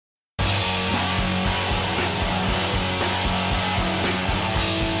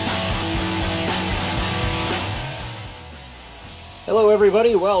Hello,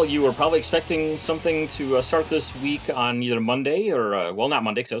 everybody. Well, you were probably expecting something to start this week on either Monday or, well, not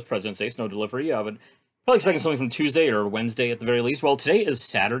Monday because it was President's Day, so no delivery, but probably expecting something from Tuesday or Wednesday at the very least. Well, today is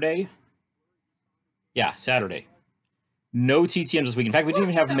Saturday. Yeah, Saturday. No TTMs this week. In fact, we didn't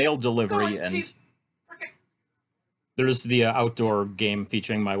even have mail delivery, and there's the outdoor game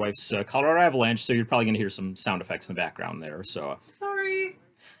featuring my wife's Colorado Avalanche, so you're probably going to hear some sound effects in the background there. So sorry.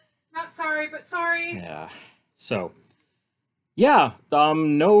 Not sorry, but sorry. Yeah. So, yeah,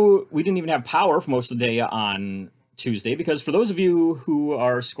 no, we didn't even have power for most of the day on Tuesday because for those of you who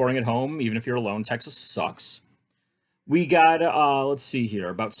are scoring at home, even if you're alone, Texas sucks. We got, let's see here,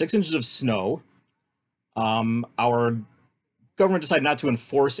 about 6 inches of snow. Our government decided not to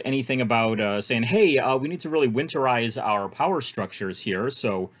enforce anything about saying, hey, we need to really winterize our power structures here.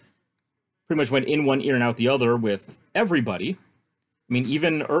 So pretty much went in one ear and out the other with everybody. I mean,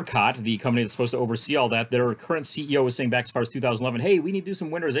 even ERCOT, the company that's supposed to oversee all that, their current CEO was saying back as far as 2011, hey, we need to do some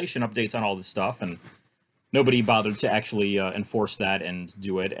winterization updates on all this stuff. And nobody bothered to actually enforce that and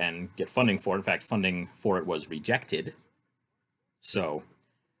do it and get funding for it. In fact, funding for it was rejected. So,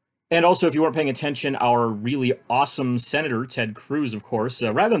 and also, if you weren't paying attention, our really awesome Senator, Ted Cruz, of course,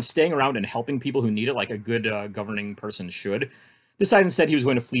 rather than staying around and helping people who need it like a good governing person should, decided instead he was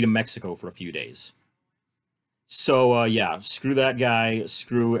going to flee to Mexico for a few days. So, yeah, screw that guy,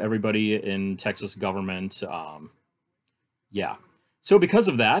 screw everybody in Texas government. Yeah. So because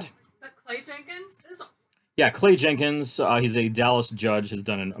of that... But Clay Jenkins is awesome. Yeah, Clay Jenkins, he's a Dallas judge, has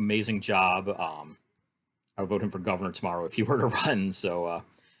done an amazing job. I would vote him for governor tomorrow if he were to run. So,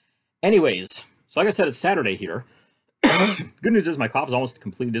 anyways, so like I said, it's Saturday here. Good news is my cough has almost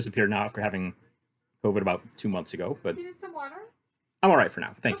completely disappeared now after having COVID about 2 months ago. But you need some water? I'm all right for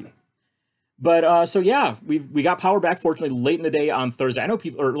now. Thank you. But, so yeah, we got power back, fortunately, late in the day on Thursday. I know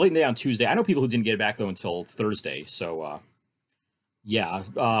people, or late in the day on Tuesday. I know people who didn't get it back, though, until Thursday. So, yeah,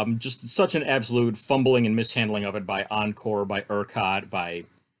 just such an absolute fumbling and mishandling of it by Encore, by ERCOT, by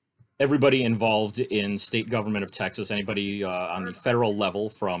everybody involved in state government of Texas, anybody on the federal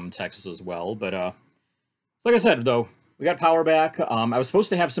level from Texas as well. But, like I said, though, we got power back. I was supposed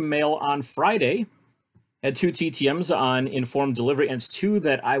to have some mail on Friday. Had 2 TTMs on informed delivery, and it's 2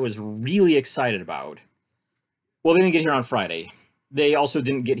 that I was really excited about. Well, they didn't get here on Friday. They also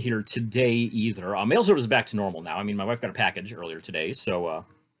didn't get here today either. Mail service is back to normal now. I mean, my wife got a package earlier today, so,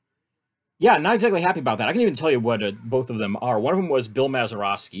 yeah, not exactly happy about that. I can even tell you what both of them are. One of them was Bill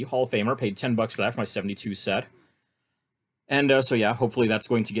Mazeroski, Hall of Famer, paid $10 for that for my 72 set. And, so yeah, hopefully that's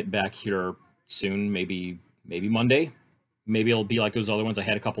going to get back here soon, maybe Monday. Maybe it'll be like those other ones I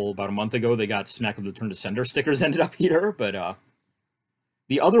had a couple about a month ago. They got smack of the return to sender stickers ended up here, but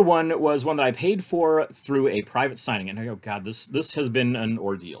the other one was one that I paid for through a private signing, and oh god, this has been an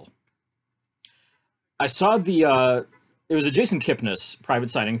ordeal. I saw it was a Jason Kipnis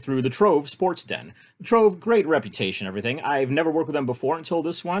private signing through the Trove Sports Den. Trove, great reputation, everything. I've never worked with them before until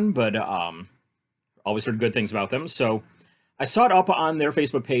this one, but always heard good things about them, so I saw it up on their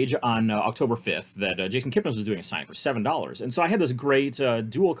Facebook page on October 5th that Jason Kipnis was doing a sign for $7. And so I had this great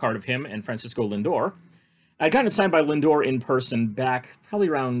dual card of him and Francisco Lindor. I'd gotten it signed by Lindor in person back probably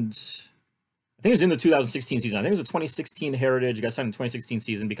around, I think it was in the 2016 season. I think it was a 2016 Heritage. I got signed in the 2016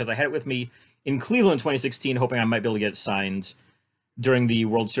 season because I had it with me in Cleveland in 2016, hoping I might be able to get it signed during the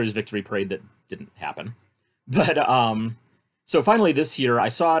World Series victory parade that didn't happen. But, so finally this year, I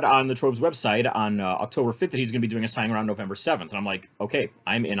saw it on the Trove's website on October 5th that he's going to be doing a signing around November 7th. And I'm like, okay,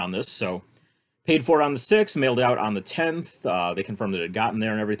 I'm in on this. So paid for it on the 6th, mailed it out on the 10th. They confirmed that it had gotten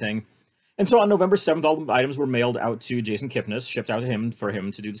there and everything. And so on November 7th, all the items were mailed out to Jason Kipnis, shipped out to him for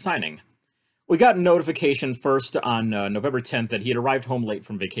him to do the signing. We got a notification first on November 10th that he had arrived home late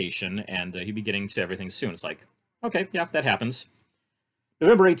from vacation and he'd be getting to everything soon. It's like, okay, yeah, that happens.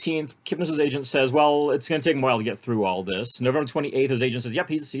 November 18th, Kipnis' agent says, well, it's going to take him a while to get through all this. November 28th, his agent says, yep,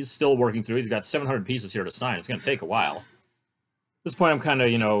 he's still working through it. He's got 700 pieces here to sign. It's going to take a while. At this point, I'm kind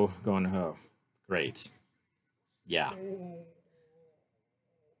of, going, oh, great. Yeah.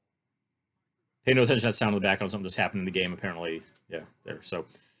 Pay no attention to that sound in the background. Something just happened in the game, apparently. Yeah, there. So,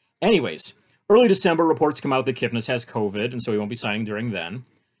 anyways, early December, reports come out that Kipnis has COVID, and so he won't be signing during then.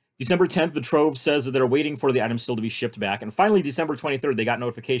 December 10th, the Trove says that they're waiting for the items still to be shipped back. And finally, December 23rd, they got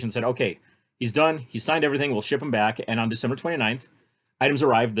notification and said, okay, he's done. He signed everything. We'll ship him back. And on December 29th, items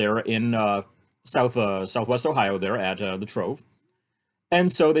arrived there in southwest Ohio there at the Trove.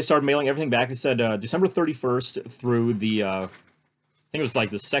 And so they started mailing everything back. They said December 31st through the, I think it was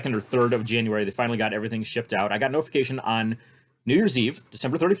like the 2nd or 3rd of January, they finally got everything shipped out. I got notification on New Year's Eve,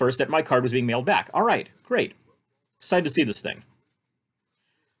 December 31st, that my card was being mailed back. All right, great. Excited to see this thing.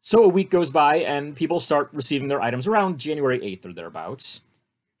 So a week goes by, and people start receiving their items around January 8th or thereabouts.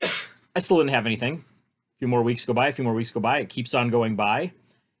 I still didn't have anything. A few more weeks go by, It keeps on going by.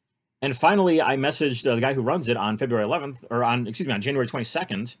 And finally, I messaged the guy who runs it on February 11th, or on January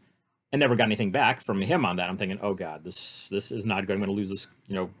 22nd, and never got anything back from him on that. I'm thinking, oh god, this is not good. I'm going to lose this,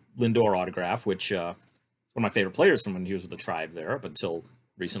 Lindor autograph, which one of my favorite players from when he was with the Tribe there up until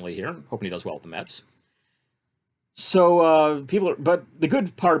recently here. Hoping he does well with the Mets. So but the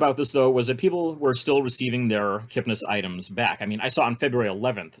good part about this though was that people were still receiving their Kipnis items back. I mean, I saw on February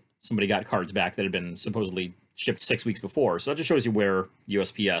 11th somebody got cards back that had been supposedly shipped 6 weeks before. So that just shows you where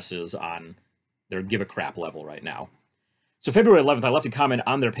USPS is on their give a crap level right now. So February 11th, I left a comment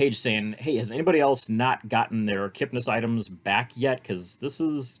on their page saying, hey, has anybody else not gotten their Kipnis items back yet? Because this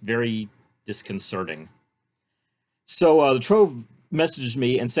is very disconcerting. So the Trove messaged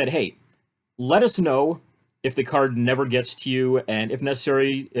me and said, hey, let us know if the card never gets to you, and if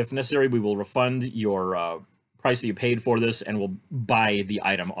necessary, we will refund your price that you paid for this, and we'll buy the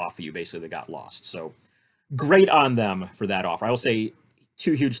item off of you, basically, that got lost. So great on them for that offer. I will say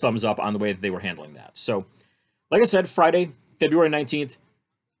 2 huge thumbs up on the way that they were handling that. So, like I said, Friday, February 19th,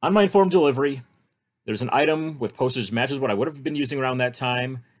 on my informed delivery, there's an item with postage that matches what I would have been using around that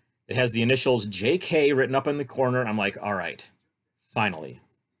time. It has the initials JK written up in the corner. I'm like, all right, finally,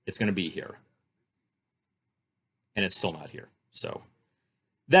 it's going to be here. And it's still not here. So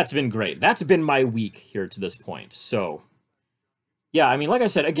that's been great. That's been my week here to this point. So yeah, I mean, like I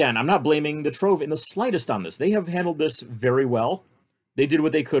said, again, I'm not blaming the Trove in the slightest on this. They have handled this very well. They did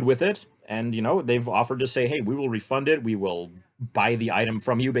what they could with it. And, they've offered to say, hey, we will refund it. We will buy the item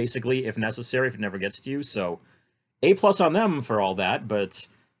from you, basically, if necessary, if it never gets to you. So A+ on them for all that. But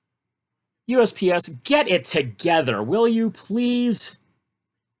USPS, get it together, will you, please?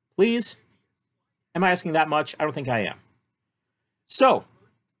 Please? Am I asking that much? I don't think I am. So,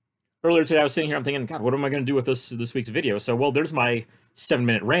 earlier today I was sitting here, I'm thinking, God, what am I going to do with this week's video? So, well, there's my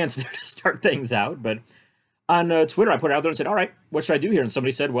 7-minute rant there to start things out. But on Twitter, I put it out there and said, all right, what should I do here? And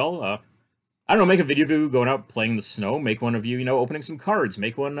somebody said, well, I don't know, make a video of you going out playing the snow. Make one of you, opening some cards.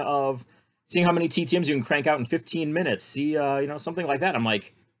 Make one of seeing how many TTMs you can crank out in 15 minutes. See, something like that. I'm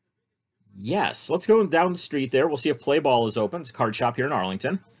like, yes, let's go down the street there. We'll see if Play Ball is open. It's a card shop here in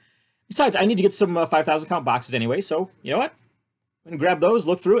Arlington. Besides, I need to get some 5,000 count boxes anyway, so you know what? I'm going to grab those,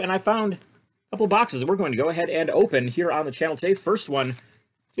 look through, and I found a couple boxes that we're going to go ahead and open here on the channel today. First one,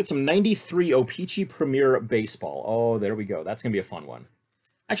 let's get some 93 O-Pee-Chee Premier Baseball. Oh, there we go. That's going to be a fun one.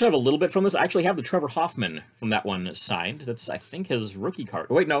 I actually have a little bit from this. I actually have the Trevor Hoffman from that one signed. That's, I think, his rookie card.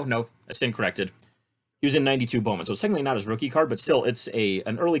 Oh, wait, no, I stand corrected. He was in 92 Bowman, so it's technically not his rookie card, but still, it's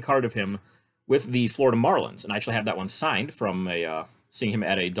an early card of him with the Florida Marlins, and I actually have that one signed from seeing him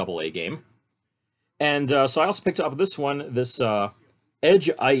at a AA game. And so I also picked up this one, this Edge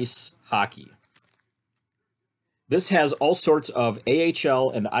Ice Hockey. This has all sorts of AHL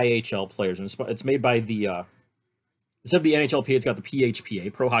and IHL players, and it's made by the, instead of the NHLPA, it's got the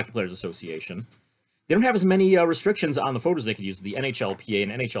PHPA, Pro Hockey Players Association. They don't have as many restrictions on the photos they could use, the NHLPA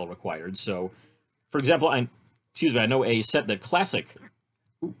and NHL required. So, for example, I know a set that Classic,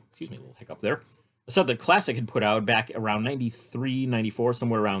 a little hiccup there. A set that Classic had put out back around 93, 94,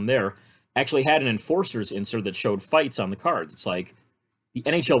 somewhere around there, actually had an enforcer's insert that showed fights on the cards. It's like, the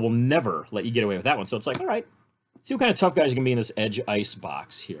NHL will never let you get away with that one. So it's like, all right, let's see what kind of tough guys are going to be in this Edge Ice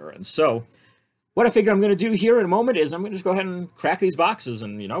box here. And so, what I figure I'm going to do here in a moment is I'm going to just go ahead and crack these boxes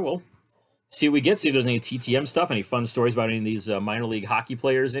and, we'll see what we get, see if there's any TTM stuff, any fun stories about any of these minor league hockey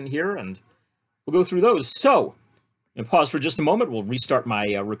players in here, and we'll go through those. So, I'm going to pause for just a moment. We'll restart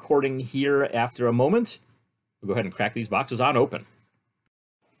my recording here after a moment. We'll go ahead and crack these boxes on open.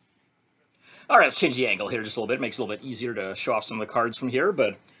 All right, let's change the angle here just a little bit. It makes it a little bit easier to show off some of the cards from here,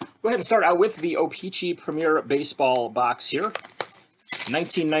 but go ahead and start out with the O-Pee-Chee Premier Baseball box here.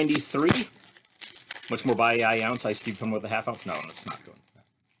 1993. Much more by ounce. I Steve come with a half ounce. No, that's not good.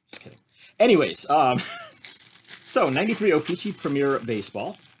 Just kidding. Anyways, so 93 O-Pee-Chee Premier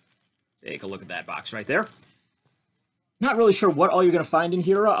Baseball. Take a look at that box right there. Not really sure what all you're going to find in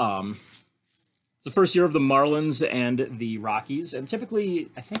here. It's the first year of the Marlins and the Rockies, and typically,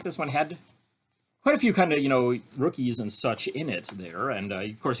 I think this one had quite a few kind of, rookies and such in it there, and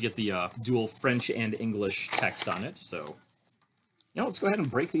of course you get the dual French and English text on it, so, let's go ahead and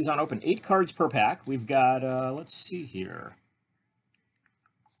break these on open. 8 cards per pack. We've got, let's see here.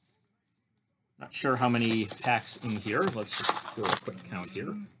 Not sure how many packs in here. Let's just do a quick count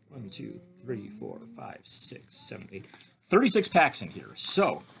here. 1, 2, 3, 4, 5, 6, 7, 8. 36 packs in here.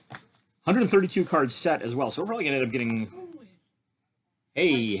 So, 132 card set as well. So we're probably going to end up getting...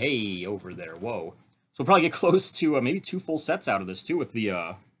 Hey, over there. Whoa. So we'll probably get close to maybe 2 full sets out of this, too, with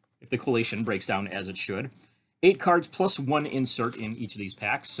the if the collation breaks down as it should. 8 cards plus 1 insert in each of these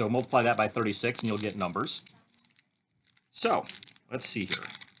packs, so multiply that by 36 and you'll get numbers. So, let's see here.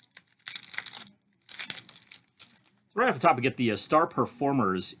 Right off the top, we get the Star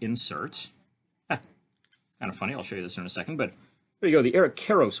Performers insert. Kind of funny, I'll show you this in a second, but there you go, the Eric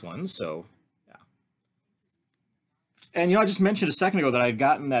Karros one, so, yeah. And, I just mentioned a second ago that I had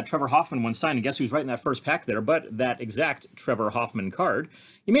gotten that Trevor Hoffman one signed, and guess who's right in that first pack there, but that exact Trevor Hoffman card.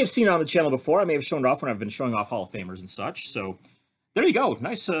 You may have seen it on the channel before, I may have shown it off when I've been showing off Hall of Famers and such, so there you go,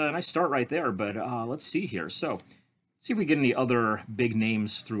 nice start right there, but let's see here, so... See if we get any other big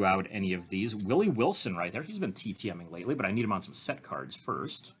names throughout any of these. Willie Wilson right there. He's been TTMing lately, but I need him on some set cards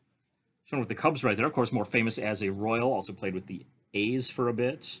first. Shown with the Cubs right there. Of course, more famous as a Royal. Also played with the A's for a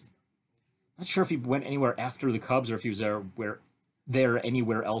bit. Not sure if he went anywhere after the Cubs or if he was there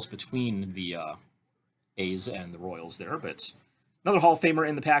anywhere else between the A's and the Royals there. But another Hall of Famer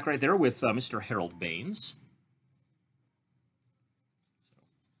in the pack right there with Mr. Harold Baines.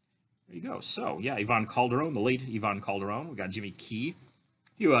 There you go. So, yeah, Ivan Calderon, the late Ivan Calderon. We got Jimmy Key.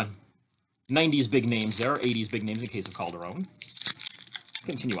 A few 90s big names there, 80s big names in the case of Calderon.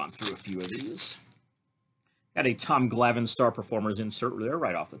 Continue on through a few of these. Got a Tom Glavine Star Performers insert there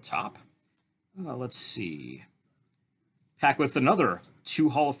right off the top. Let's see. Pack with another 2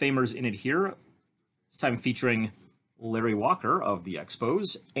 Hall of Famers in it here. This time featuring Larry Walker of the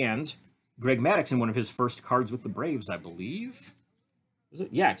Expos and Greg Maddux in one of his first cards with the Braves, I believe. Is it?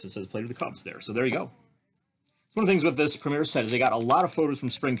 Yeah, because it says played with the Cubs there. So there you go. So one of the things with this premiere set is they got a lot of photos from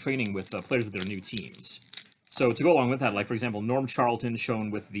spring training with players with their new teams. So to go along with that, like for example, Norm Charlton shown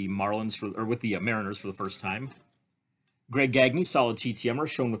with the Mariners for the first time. Greg Gagne, solid TTMer,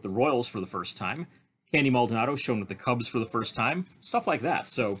 shown with the Royals for the first time. Candy Maldonado shown with the Cubs for the first time. Stuff like that.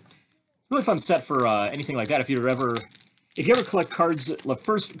 So really fun set for anything like that. If you ever collect cards, the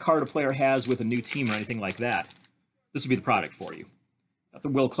first card a player has with a new team or anything like that, this would be the product for you. Got the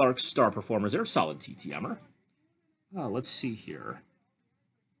Will Clark Star Performers there, solid TTMer. Let's see here.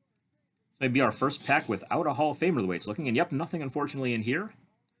 This may be our first pack without a Hall of Famer the way it's looking. And yep, nothing unfortunately in here.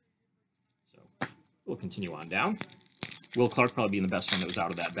 So we'll continue on down. Will Clark probably being the best one that was out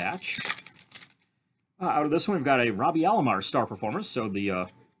of that batch. Out of this one, we've got a Robbie Alomar Star Performers. So there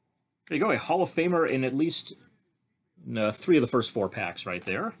you go, a Hall of Famer in at least 3 of the first 4 packs right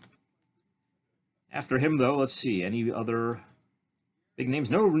there. After him, though, let's see, any other... big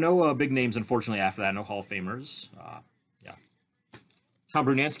names? No big names, unfortunately, after that. No Hall of Famers. Yeah. Tom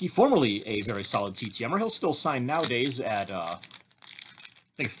Brunansky, formerly a very solid TTMer. He'll still sign nowadays at, I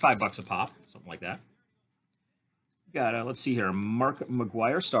think, $5 a pop. Something like that. Got, let's see here, Mark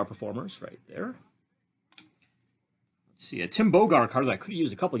McGuire, Star Performers, right there. Let's see, a Tim Bogar card that I could have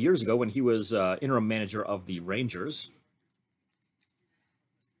used a couple years ago when he was interim manager of the Rangers.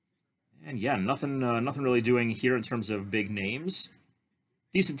 And yeah, nothing really doing here in terms of big names.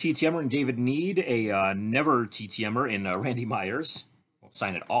 Decent TTMer in David Need, a never TTMer in Randy Myers. Won't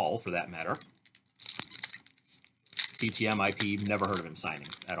sign at all, for that matter. TTM, IP, never heard of him signing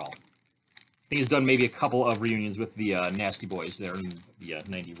at all. I think he's done maybe a couple of reunions with the Nasty Boys there in the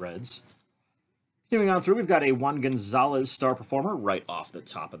 90 Reds. Continuing on through, we've got a Juan Gonzalez Star Performer right off the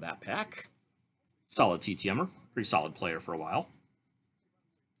top of that pack. Solid TTMer, pretty solid player for a while.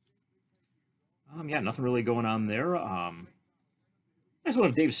 Yeah, nothing really going on there. Nice one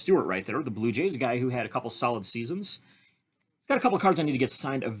of Dave Stewart right there, the Blue Jays, a guy who had a couple solid seasons. He's got a couple of cards I need to get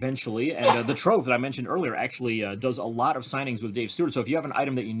signed eventually, and the Trove that I mentioned earlier actually does a lot of signings with Dave Stewart, so if you have an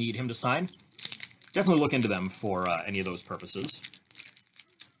item that you need him to sign, definitely look into them for any of those purposes.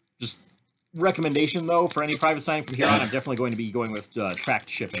 Just recommendation, though, for any private signing from here on, I'm definitely going to be going with tracked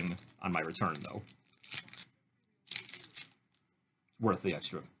shipping on my return, though. Worth the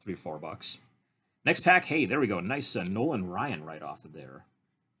extra $3 or $4. Next pack, hey, there we go. Nice Nolan Ryan right off of there.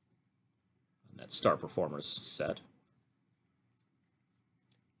 And that Star Performers set.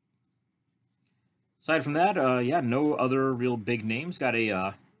 Aside from that, yeah, no other real big names. Got a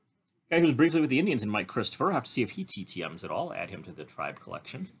guy who was briefly with the Indians in Mike Christopher. Have to see if he TTMs at all. Add him to the Tribe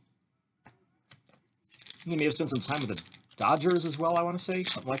collection. He may have spent some time with the Dodgers as well, I want to say.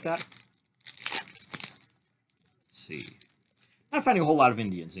 Something like that. Let's see. Not finding a whole lot of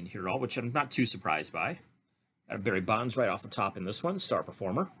Indians in here at all, which I'm not too surprised by. Got a Barry Bonds right off the top in this one, Star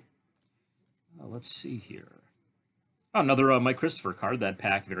Performer. Let's see here. Another Mike Christopher card. That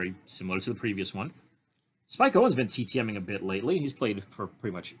pack very similar to the previous one. Spike Owen's been TTMing a bit lately. He's played for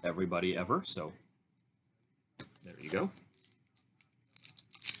pretty much everybody ever, so there you go.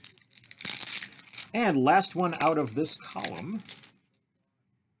 And last one out of this column.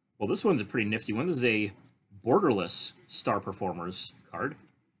 Well, this one's a pretty nifty one. This is a Borderless Star Performers card.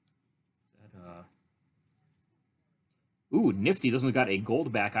 Ooh, nifty. This one's got a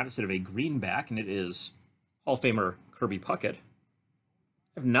gold back on it instead of a green back, and it is Hall of Famer Kirby Puckett.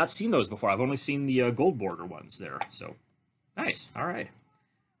 I've not seen those before. I've only seen the gold border ones there. So, nice. All right.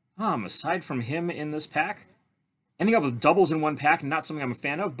 Aside from him in this pack, ending up with doubles in one pack, not something I'm a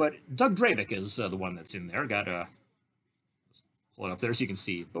fan of, but Doug Drabick is the one that's in there. Got pull it up there so you can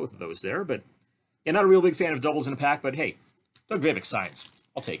see both of those there. But yeah, not a real big fan of doubles in a pack, but hey, Doug Drabick signs.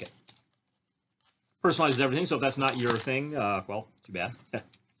 I'll take it. Personalizes everything, so if that's not your thing, well, too bad.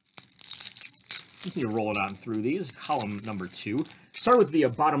 Continue rolling on through these. Column number 2. Start with the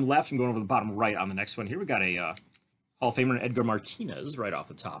bottom left and going over the bottom right on the next one here. We got a Hall of Famer Edgar Martinez right off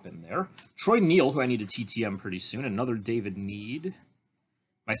the top in there. Troy Neal, who I need to TTM pretty soon. Another David Need.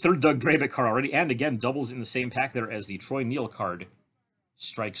 My third Doug Drabick card already. And again, doubles in the same pack there as the Troy Neal card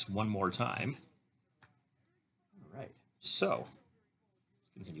strikes one more time. All right. So,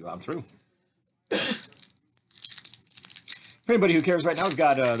 continue on through. For anybody who cares right now, we've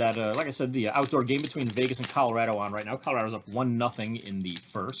got like I said, the outdoor game between Vegas and Colorado on right now. Colorado's up 1-0 in the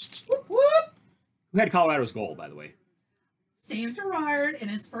first. Whoop, whoop. Who had Colorado's goal, by the way? Sam Gerard in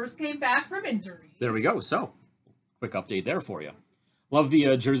his first game back from injury. There we go. So, quick update there for you. Love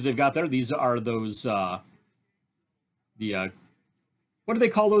the jerseys they've got there. These are those, what do they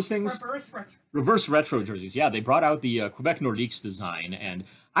call those things? Reverse retro. Reverse retro jerseys. Yeah, they brought out the Quebec Nordiques design, and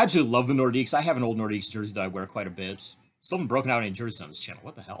I absolutely love the Nordiques. I have an old Nordiques jersey that I wear quite a bit. Still haven't broken out any jerseys on this channel.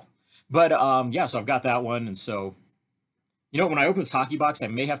 What the hell? But, yeah, so I've got that one, and so, you know, when I open this hockey box, I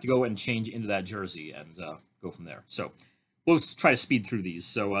may have to go and change into that jersey and go from there. So, we'll try to speed through these.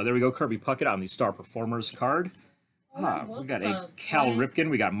 So, there we go, Kirby Puckett on the Star Performers card. We got a Cal Ripken.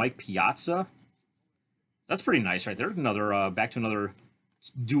 We got Mike Piazza. That's pretty nice right there. Another, back to another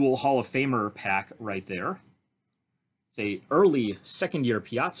dual Hall of Famer pack right there. It's a early second-year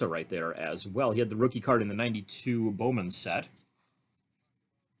Piazza right there as well. He had the rookie card in the 92 Bowman set.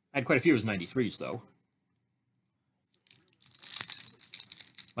 I had quite a few of his 93s, though.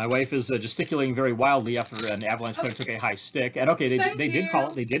 My wife is gesticulating very wildly after an avalanche player took a high stick. And okay, they did call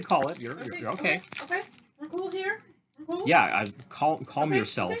it. They did call it. You're okay. Okay, we're cool here. We're cool. Yeah, calm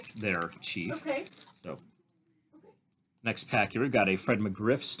yourself there, Chief. Okay. So, next pack here, we've got a Fred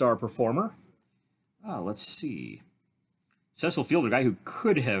McGriff Star Performer. Let's see. Cecil Fielder, a guy who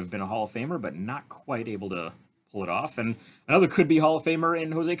could have been a Hall of Famer, but not quite able to pull it off. And another could-be Hall of Famer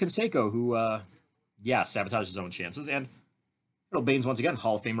in Jose Canseco, who, yeah, sabotaged his own chances. And Harold Baines, once again,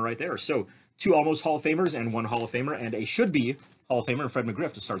 Hall of Famer right there. So, 2 almost Hall of Famers and 1 Hall of Famer, and a should-be Hall of Famer in Fred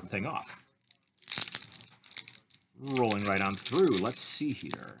McGriff to start the thing off. Rolling right on through. Let's see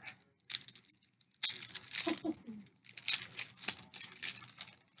here.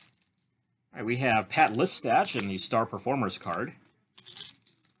 All right, we have Pat Listach in the Star Performers card.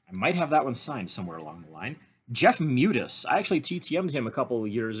 I might have that one signed somewhere along the line. Jeff Mutis. I actually TTM'd him a couple of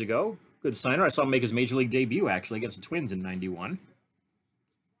years ago. Good signer. I saw him make his Major League debut, actually, against the Twins in '91.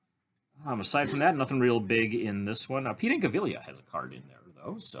 Aside from that, nothing real big in this one. Pete Incaviglia has a card in there,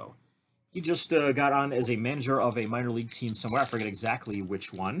 though, so he just got on as a manager of a minor league team somewhere. I forget exactly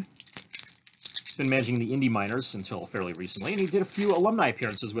which one. He's been managing the Indy Miners until fairly recently, and he did a few alumni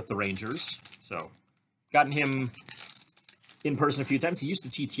appearances with the Rangers. So, gotten him in person a few times. He used to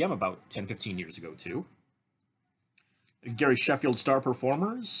TTM about 10, 15 years ago, too. Gary Sheffield Star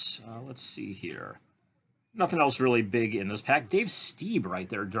Performers. Let's see here. Nothing else really big in this pack. Dave Stieb right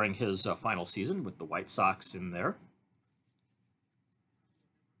there during his final season with the White Sox in there.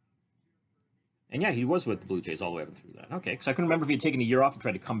 And yeah, he was with the Blue Jays all the way up through that. Okay, because I couldn't remember if he had taken a year off and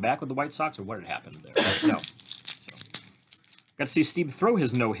tried to come back with the White Sox or what had happened there. No. So, got to see Steve throw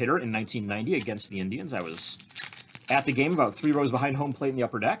his no-hitter in 1990 against the Indians. I was at the game about 3 rows behind home plate in the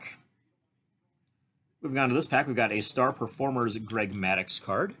upper deck. Moving on to this pack, we've got a Star Performers Greg Maddux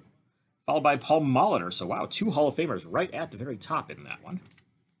card, followed by Paul Molitor. So wow, 2 Hall of Famers right at the very top in that one.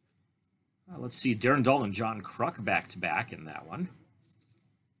 Let's see, Darren Dalton and John Kruk back-to-back in that one.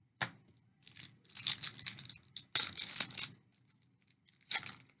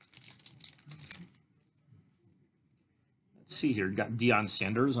 See here, got Deion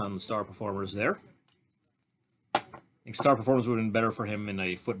Sanders on the Star Performers there. I think Star Performers would have been better for him in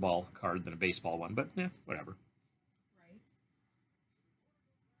a football card than a baseball one, but yeah, whatever. Right.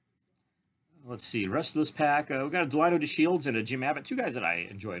 Let's see, rest of this pack, we've got a Delino DeShields and a Jim Abbott, 2 guys that I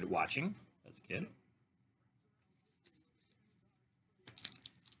enjoyed watching as a kid.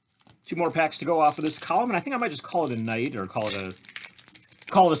 2 more packs to go off of this column, and I think I might just call it a night, or call it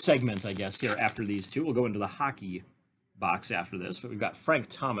a segment, I guess, here after these 2. We'll go into the hockey box after this, but we've got Frank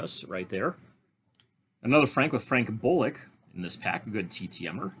Thomas right there. Another Frank with Frank Bullock in this pack, a good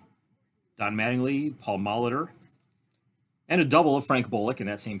TTMer. Don Mattingly, Paul Molitor. And a double of Frank Bullock in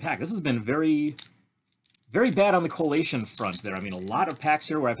that same pack. This has been very, very bad on the collation front there. I mean, a lot of packs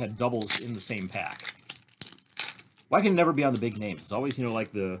here where I've had doubles in the same pack. Why can it never be on the big names? It's always, you know,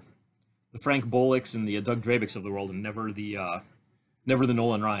 like the Frank Bullocks and the Doug Drabeks of the world, and never the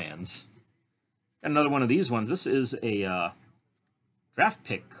Nolan Ryans. And another one of these ones. This is a draft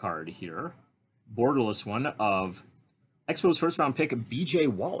pick card here. Borderless one of Expos first round pick BJ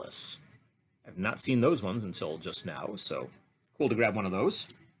Wallace. I've not seen those ones until just now, so cool to grab one of those.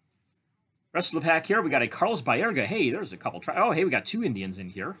 Rest of the pack here, we got a Carlos Baerga. Hey, there's a couple. Oh, hey, we got 2 Indians in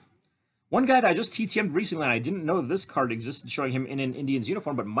here. One guy that I just TTM'd recently, and I didn't know that this card existed showing him in an Indians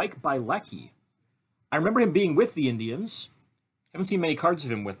uniform, but Mike Bilecki. I remember him being with the Indians. Haven't seen many cards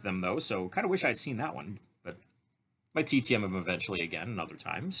of him with them, though, so kind of wish I'd seen that one. But might TTM him eventually again another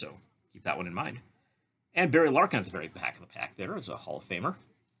time, so keep that one in mind. And Barry Larkin at the very back of the pack there is a Hall of Famer.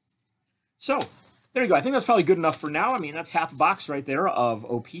 So, there you go. I think that's probably good enough for now. I mean, that's half a box right there of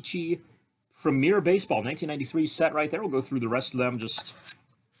O-Pee-Chee Premier Baseball, 1993 set right there. We'll go through the rest of them just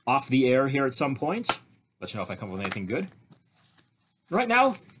off the air here at some point. Let you know if I come up with anything good. Right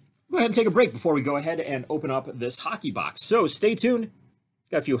now, go ahead and take a break before we go ahead and open up this hockey box. So, stay tuned.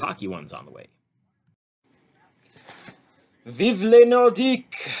 Got a few hockey ones on the way. Vive les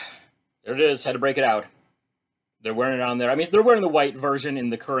Nordiques! There it is. Had to break it out. They're wearing it on there. I mean, they're wearing the white version in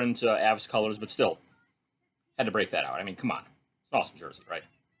the current Avs colors, but still, had to break that out. I mean, come on. It's an awesome jersey, right?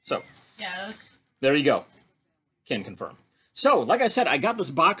 So, Yes. there you go. Can confirm. So, like I said, I got this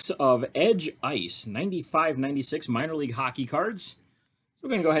box of Edge Ice 95-96 minor league hockey cards. So we're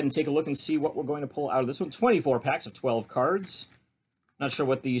going to go ahead and take a look and see what we're going to pull out of this one. 24 packs of 12 cards. Not sure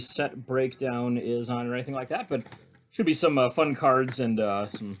what the set breakdown is on or anything like that, but should be some fun cards and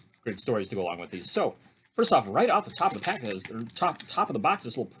some great stories to go along with these. So, first off, right off the top of the pack, or top of the box,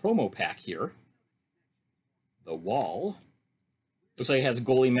 this little promo pack here. The Wall. Looks like it has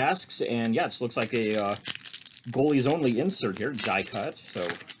goalie masks, and yeah, it looks like a goalies only insert here, die cut. So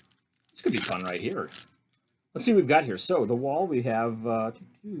this could be fun right here. Let's see what we've got here. So the Wall, we have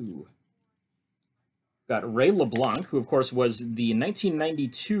got Ray LeBlanc, who of course was the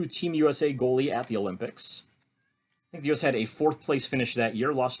 1992 Team USA goalie at the Olympics. I think the US had a 4th place finish that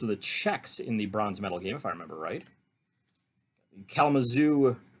year, lost to the Czechs in the bronze medal game, if I remember right.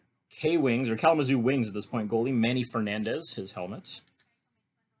 Kalamazoo K-Wings, or Kalamazoo Wings at this point, goalie, Manny Fernandez, his helmet.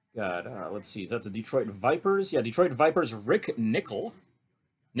 Got, let's see, is that the Detroit Vipers? Yeah, Detroit Vipers, Rick Nickel.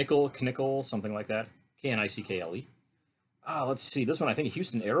 Knickel, something like that. K-N-I-C-K-L-E. Let's see, this one, I think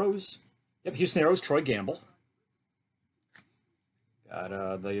Houston Aeros. Yep, Houston Aeros, Troy Gamble.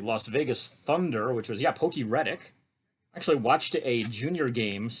 Got the Las Vegas Thunder, which was, yeah, Pokey Reddick. Actually watched a junior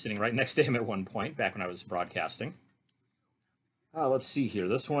game sitting right next to him at one point, back when I was broadcasting. Let's see here.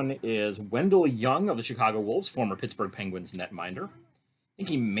 This one is Wendell Young of the Chicago Wolves, former Pittsburgh Penguins netminder. I think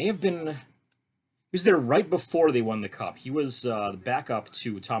he may have been... He was there right before they won the Cup. He was the backup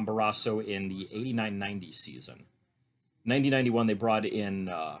to Tom Barrasso in the 89-90 season. 90-91, they brought in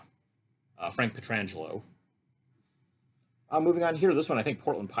Frank Pietrangelo. Moving on here, this one, I think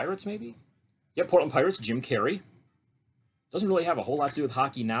Portland Pirates, maybe? Yep, Portland Pirates, Jim Carey. Doesn't really have a whole lot to do with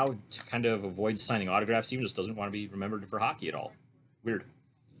hockey now, to kind of avoid signing autographs. Even just doesn't want to be remembered for hockey at all. Weird.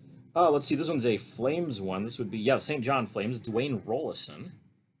 Let's see, this one's a Flames one. This would be, yeah, St. John Flames, Dwayne Rollison.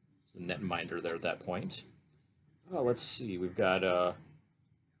 The netminder there at that point. Let's see, we've got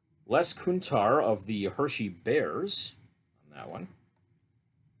Les Kuntar of the Hershey Bears on that one.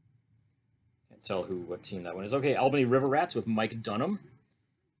 Can't tell what team that one is. Okay, Albany River Rats with Mike Dunham.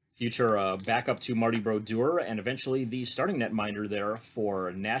 Future backup to Marty Brodeur, and eventually the starting netminder there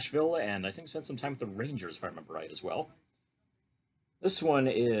for Nashville, and I think spent some time with the Rangers, if I remember right, as well. This one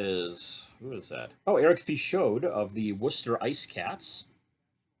is... who is that? Oh, Eric Fichaud of the Worcester Ice Cats.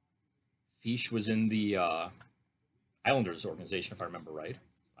 Fish was in the Islanders organization, if I remember right.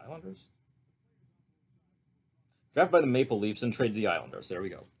 Islanders? Drafted by the Maple Leafs and traded to the Islanders. There we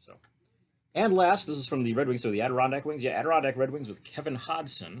go. So, and last, this is from the Red Wings, so the Adirondack Wings. Yeah, Adirondack Red Wings with Kevin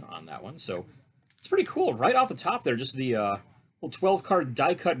Hodson on that one. So it's pretty cool. Right off the top there, just the little 12-card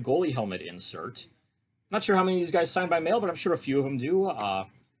die-cut goalie helmet insert. Not sure how many of these guys signed by mail, but I'm sure a few of them do. I'm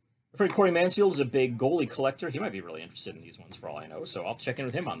afraid Corey Mansfield is a big goalie collector. He might be really interested in these ones for all I know, so I'll check in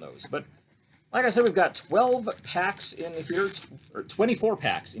with him on those. But like I said, we've got 12 packs in here, or 24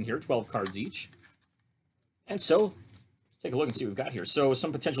 packs in here, 12 cards each. And so, let's take a look and see what we've got here. So,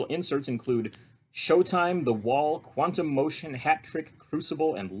 some potential inserts include Showtime, The Wall, Quantum Motion, Hat Trick,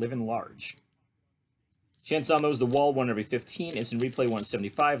 Crucible, and Livin' Large. Chances on those, The Wall, 1 in every 15, Instant Replay, 1 in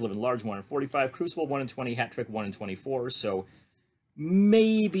 75, Livin' Large, 1 in 45, Crucible, 1 in 20, Hat Trick, 1 in 24. So,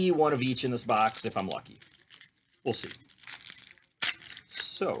 maybe one of each in this box if I'm lucky. We'll see.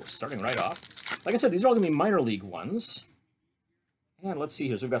 So, starting right off, like I said, these are all going to be minor league ones. And let's see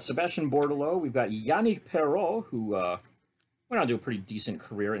here. So we've got Sebastian Bordelot. We've got Yannick Perrault, who went on to a pretty decent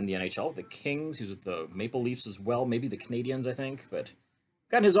career in the NHL with the Kings. He was with the Maple Leafs as well. Maybe the Canadiens, I think. But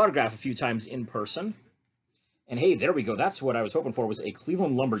gotten his autograph a few times in person. And hey, there we go. That's what I was hoping for, was a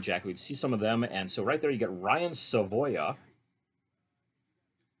Cleveland Lumberjack. We'd see some of them. And so right there you get Ryan Savoya.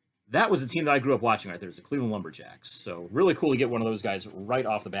 That was a team that I grew up watching right there, is the Cleveland Lumberjacks. So really cool to get one of those guys right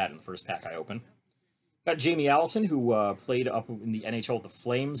off the bat in the first pack I open. Got Jamie Allison, who played up in the NHL with the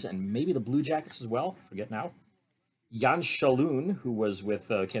Flames and maybe the Blue Jackets as well. I forget now. Jan Shalhoun, who was with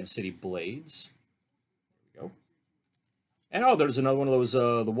Kansas City Blades. There we go. And oh, there's another one of those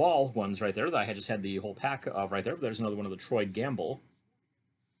the wall ones right there that I had just had the whole pack of right there. But there's another one of the Troy Gamble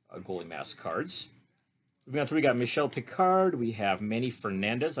goalie mask cards. Moving on through, we got Michel Picard. We have Manny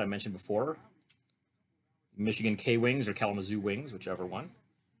Fernandez, I mentioned before. Michigan K-Wings or Kalamazoo Wings, whichever one.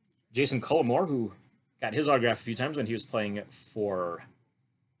 Jason Cullimore, who got his autograph a few times when he was playing for...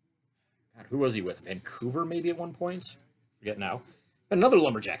 God, who was he with? Vancouver, maybe, at one point? Forget now. Another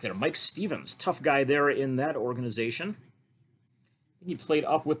Lumberjack there, Mike Stevens. Tough guy there in that organization. I think he played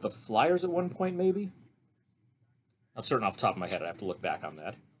up with the Flyers at one point, maybe? Not certain off the top of my head. I have to look back on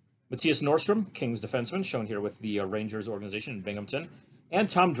that. Matthias Nordstrom, Kings defenseman, shown here with the Rangers organization in Binghamton. And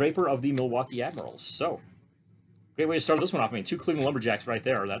Tom Draper of the Milwaukee Admirals. So, great way to start this one off. I mean, 2 Cleveland Lumberjacks right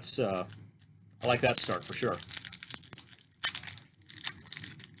there. That's, I like that start for sure.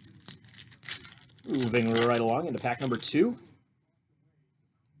 Moving right along into pack number 2.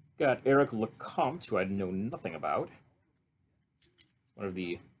 Got Eric Lecomte, who I know nothing about. One of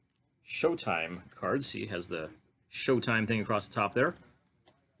the Showtime cards. See, it has the Showtime thing across the top there.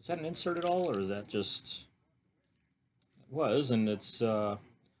 Is that an insert at all, or is that just... It was, and it's,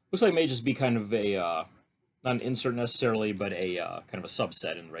 looks like it may just be kind of a, not an insert necessarily, but a, kind of a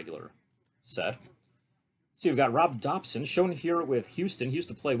subset in the regular set. See, we've got Rob Dobson, shown here with Houston. He used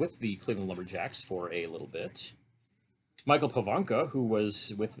to play with the Cleveland Lumberjacks for a little bit. Michael Pavanka, who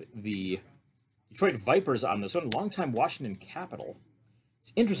was with the Detroit Vipers on this one, longtime Washington Capital.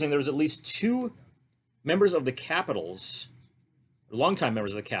 It's interesting, there was at least 2 members of the Capitals, or longtime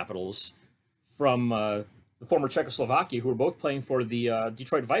members of the Capitals, from the former Czechoslovakia, who were both playing for the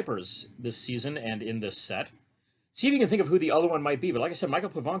Detroit Vipers this season and in this set. See if you can think of who the other one might be. But like I said,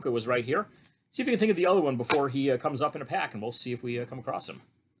 Michael Pavanka was right here. See if you can think of the other one before he comes up in a pack, and we'll see if we come across him.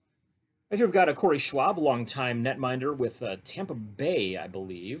 Right here we've got a Corey Schwab, longtime netminder with Tampa Bay, I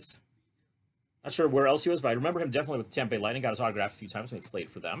believe. Not sure where else he was, but I remember him definitely with Tampa Bay Lightning. Got his autograph a few times when he played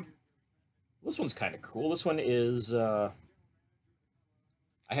for them. This one's kind of cool. This one is... I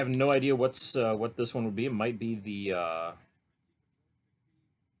have no idea what this one would be. It might be the... I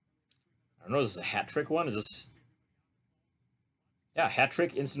don't know, is this a hat trick one? Is this... Yeah, hat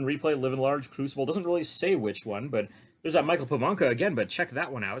trick, instant replay, live and large, crucible. Doesn't really say which one, but there's that Michael Pavanka again, but check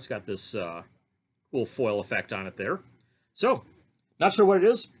that one out. It's got this cool foil effect on it there. So, not sure what it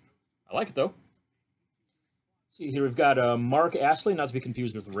is. I like it, though. See, here we've got Mark Astley, not to be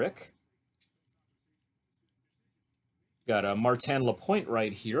confused with Rick. Got Martin Lapointe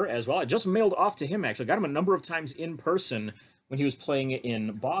right here as well. I just mailed off to him, actually. Got him a number of times in person when he was playing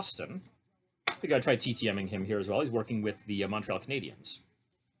in Boston. I think I'd try TTMing him here as well. He's working with the Montreal Canadiens.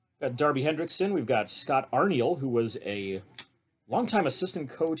 Got Darby Hendrickson. We've got Scott Arniel, who was a longtime assistant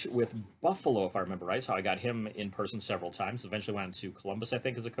coach with Buffalo, if I remember right. That's how I got him in person several times. Eventually went to Columbus, I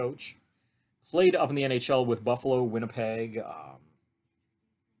think, as a coach. Played up in the NHL with Buffalo, Winnipeg.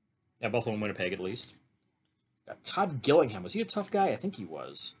 Yeah, Buffalo and Winnipeg, at least. Got Todd Gillingham. Was he a tough guy? I think he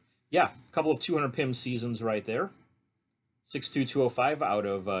was. Yeah, a couple of 200 PIM seasons right there. 6'2", 205 out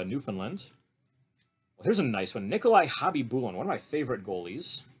of Newfoundland. Well, here's a nice one. Nikolai Habibulin, one of my favorite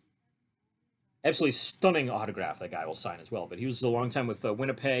goalies. Absolutely stunning autograph that guy will sign as well. But he was a long time with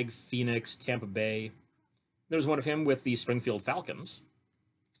Winnipeg, Phoenix, Tampa Bay. There's one of him with the Springfield Falcons.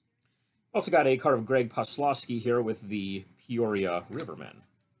 Also got a card of Greg Poslowski here with the Peoria Rivermen.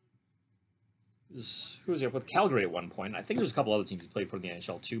 Who was he up with? Calgary at one point. I think there's a couple other teams he played for in the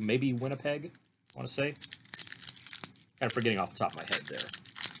NHL too. Maybe Winnipeg, I want to say. Kind of forgetting off the top of my head there.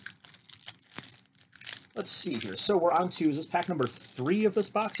 Let's see here. So we're on to, is this pack number 3 of this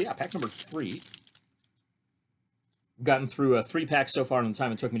box? Yeah, pack number 3. We've gotten through 3 packs so far in the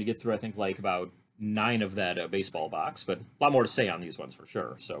time it took me to get through, I think, like about 9 of that baseball box. But a lot more to say on these ones for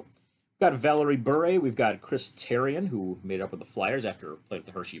sure. So we've got Valerie Bure. We've got Chris Therien, who made up with the Flyers after playing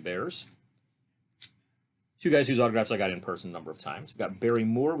with the Hershey Bears. 2 guys whose autographs I got in person a number of times. We've got Barry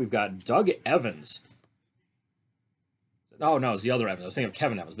Moore. We've got Doug Evans. Oh, no, it's the other Evans. I was thinking of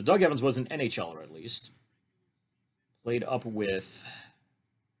Kevin Evans. But Doug Evans was an NHLer, at least. Played up with...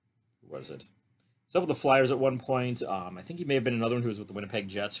 was it? He's up with the Flyers at one point. I think he may have been another one who was with the Winnipeg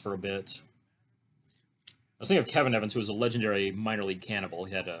Jets for a bit. I was thinking of Kevin Evans, who was a legendary minor league cannibal.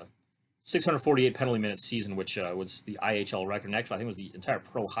 He had a 648 penalty minutes season, which was the IHL record. And actually, I think it was the entire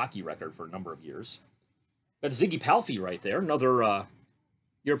pro hockey record for a number of years. Got Ziggy Palffy right there, another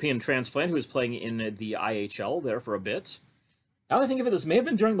European transplant who was playing in the IHL there for a bit. Now that I think of it, this may have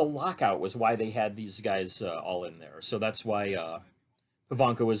been during the lockout was why they had these guys all in there. So that's why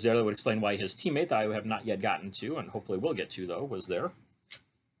Pavanka was there. That would explain why his teammate, that I have not yet gotten to, and hopefully will get to, though, was there.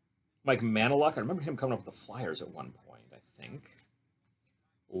 Mike Maniluk, I remember him coming up with the Flyers at one point, I think.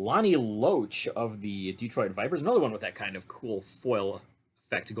 Lonnie Loach of the Detroit Vipers, another one with that kind of cool foil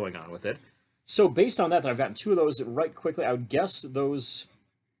effect going on with it. So based on that, I've gotten two of those right quickly. I would guess those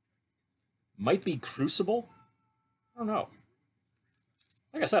might be Crucible. I don't know.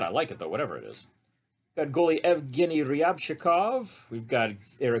 Like I said, I like it, though, whatever it is. Got goalie Evgeny Ryabchikov. We've got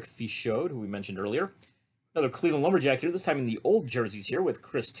Eric Fichaud, who we mentioned earlier. Another Cleveland Lumberjack here, this time in the old jerseys here with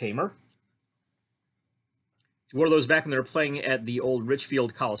Chris Tamer. He wore those back when they were playing at the old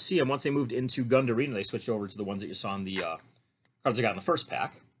Richfield Coliseum. Once they moved into Gund Arena, they switched over to the ones that you saw in the cards I got in the first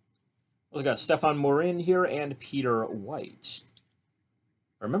pack. Also got Stefan Morin here and Peter White.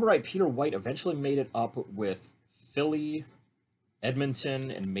 If I remember right, Peter White eventually made it up with Philly, Edmonton,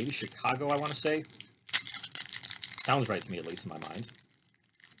 and maybe Chicago, I want to say. Sounds right to me, at least in my mind.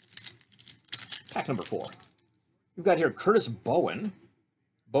 Pack number 4. We've got here Curtis Bowen.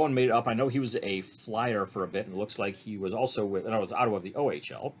 Bowen made it up. I know he was a Flyer for a bit, and it looks like he was also with, no, it was Ottawa of the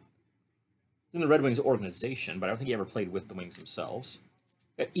OHL. In the Red Wings organization, but I don't think he ever played with the Wings themselves.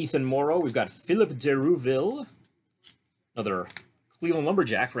 Got Ethan Morrow. We've got Philippe Derouville. Another Cleveland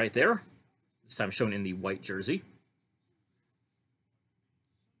Lumberjack right there. This time shown in the white jersey.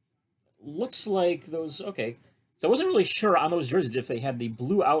 Looks like those, okay. So I wasn't really sure on those jerseys if they had the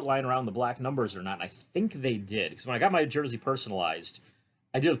blue outline around the black numbers or not, and I think they did. Because when I got my jersey personalized,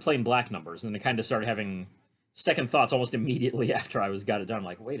 I did plain black numbers, and then I kind of started having second thoughts almost immediately after I got it done. I'm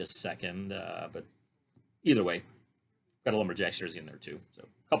like, wait a second, but either way, got a Lumberjacks jersey in there too, so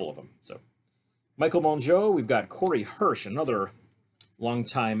a couple of them. So Michael Mongeau, we've got Corey Hirsch, another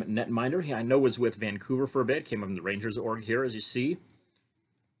longtime netminder. He I know was with Vancouver for a bit, came up in the Rangers org here, as you see.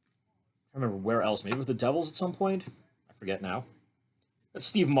 I don't remember where else, maybe with the Devils at some point? I forget now. That's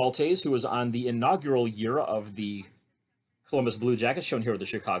Steve Maltese, who was on the inaugural year of the Columbus Blue Jackets, shown here with the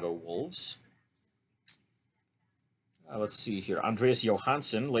Chicago Wolves. Let's see here. Andreas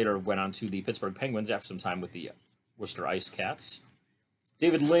Johansson later went on to the Pittsburgh Penguins after some time with the Worcester Ice Cats.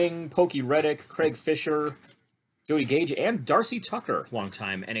 David Ling, Pokey Reddick, Craig Fisher, Jody Gage, and Darcy Tucker,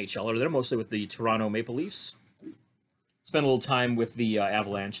 longtime NHLer. They're mostly with the Toronto Maple Leafs. Spent a little time with the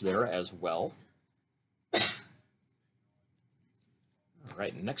Avalanche there as well. All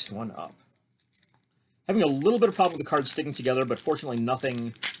right, next one up. Having a little bit of problem with the cards sticking together, but fortunately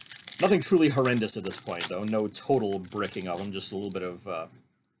nothing truly horrendous at this point, though. No total bricking of them, just a little bit of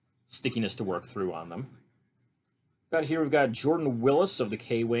stickiness to work through on them. We've got Jordan Willis of the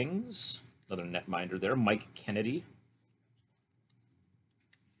K-Wings. Another netminder there. Mike Kennedy.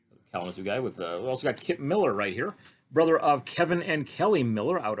 Kalamazoo guy with... we also got Kip Miller right here. Brother of Kevin and Kelly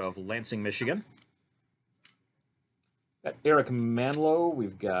Miller out of Lansing, Michigan. Got Eric Manlow.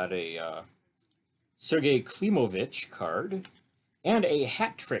 We've got a Sergei Klimovich card. And a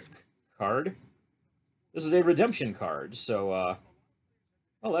hat trick card. This is a redemption card. So,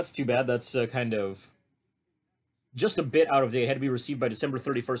 well, that's too bad. That's kind of just a bit out of date. It had to be received by December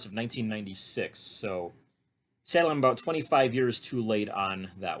 31st of 1996. So, sadly, I'm about 25 years too late on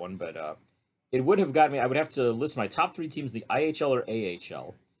that one. But it would have got me, I would have to list my top 3 teams, the IHL or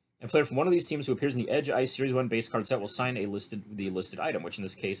AHL. And a player from one of these teams who appears in the Edge Ice Series 1 base card set will sign the listed item, which in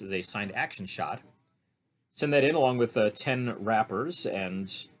this case is a signed action shot. Send that in along with 10 wrappers,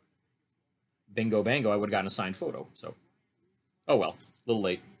 and bingo bango, I would have gotten a signed photo. So, oh well, a little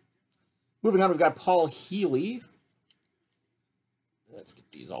late. Moving on, we've got Paul Healy. Let's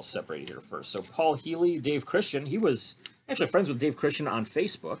get these all separated here first. So Paul Healy, Dave Christian. He was actually friends with Dave Christian on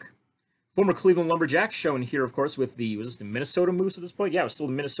Facebook. Former Cleveland Lumberjacks, shown here, of course, with the, was this the Minnesota Moose at this point? Yeah, it was still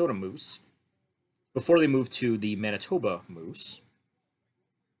the Minnesota Moose. Before they moved to the Manitoba Moose.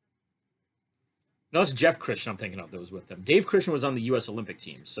 No, it's Jeff Christian I'm thinking of that was with them. Dave Christian was on the U.S. Olympic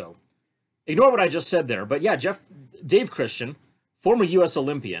team, so ignore what I just said there. But yeah, Dave Christian, former U.S.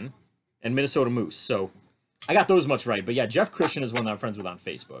 Olympian, and Minnesota Moose. So I got those much right. But yeah, Jeff Christian is one that I'm friends with on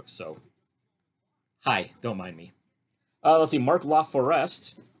Facebook. So hi, don't mind me. Let's see, Mark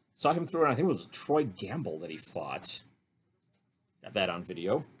LaForest. Saw him through, I think it was Troy Gamble that he fought. Got that on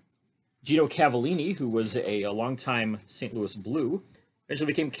video. Gino Cavallini, who was a longtime St. Louis Blue.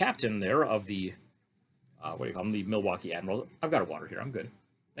 Eventually became captain there of the, what do you call them, the Milwaukee Admirals. I've got a water here. I'm good.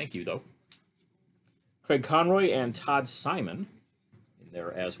 Thank you, though. Craig Conroy and Todd Simon in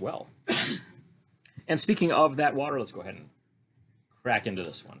there as well. And speaking of that water, let's go ahead and crack into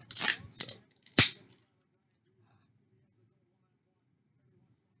this one.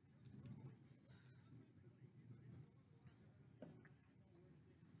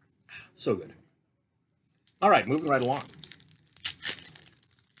 So good. All right, moving right along.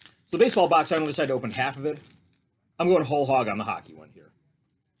 So the baseball box, I only decided to open half of it. I'm going whole hog on the hockey one here.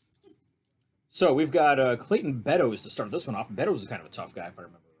 So we've got Clayton Beddoes to start this one off. Beddoes is kind of a tough guy, if I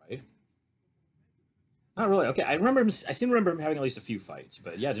remember right. Not really. Okay, I seem to remember him having at least a few fights,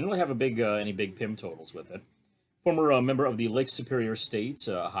 but yeah, didn't really have a big any big PIM totals with it. Former member of the Lake Superior State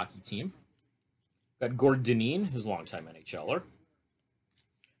hockey team. Got Gord Dineen, who's a longtime NHLer.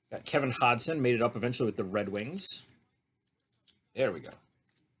 Got Kevin Hodson, made it up eventually with the Red Wings. There we go.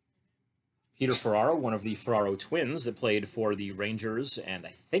 Peter Ferraro, one of the Ferraro twins that played for the Rangers, and I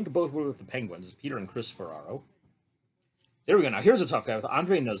think both were with the Penguins, Peter and Chris Ferraro. There we go. Now, here's a tough guy with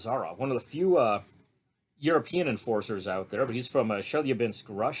Andrei Nazarov, one of the few European enforcers out there, but he's from Chelyabinsk,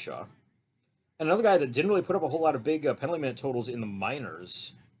 Russia. And another guy that didn't really put up a whole lot of big penalty minute totals in the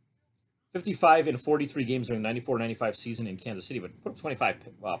minors. 55 in 43 games during the 94-95 season in Kansas City, but put up 25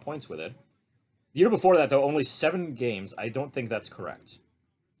 points with it. The year before that, though, only 7 games. I don't think that's correct.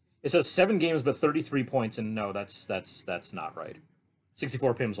 It says 7 games, but 33 points, and no, that's not right.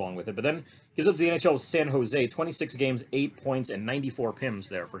 64 PIMs along with it. But then he's up to the NHL with San Jose, 26 games, 8 points, and 94 PIMs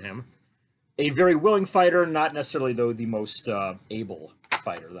there for him. A very willing fighter, not necessarily, though, the most able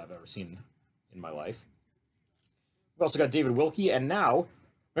fighter that I've ever seen in my life. We've also got David Wilkie, and now,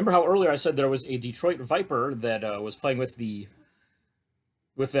 remember how earlier I said there was a Detroit Viper that was playing with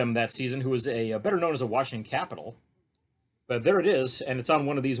them that season, who was better known as a Washington Capital. But there it is, and it's on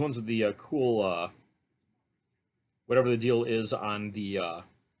one of these ones with the cool, whatever the deal is on the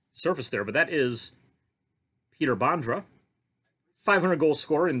surface there. But that is Peter Bondra, 500-goal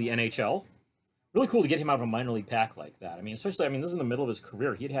scorer in the NHL. Really cool to get him out of a minor league pack like that. I mean, especially, this is in the middle of his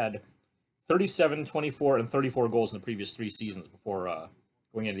career. He'd had 37, 24, and 34 goals in the previous 3 seasons before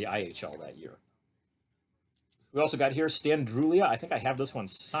going into the IHL that year. We also got here Stan Drulia. I think I have this one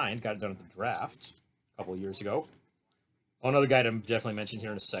signed. Got it done at the draft a couple of years ago. Another guy to definitely mention here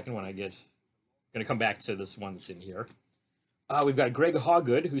in a second when I get... going to come back to this one that's in here. We've got Greg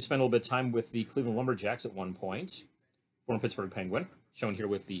Hawgood, who spent a little bit of time with the Cleveland Lumberjacks at one point. Former Pittsburgh Penguin, shown here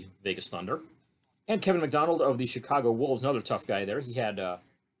with the Vegas Thunder. And Kevin McDonald of the Chicago Wolves, another tough guy there. He had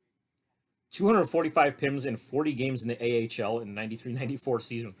 245 PIMs in 40 games in the AHL in the 93-94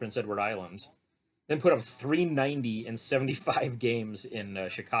 season with Prince Edward Island. Then put up 390 in 75 games in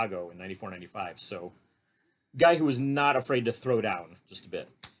Chicago in 94-95. So, guy who was not afraid to throw down just a bit.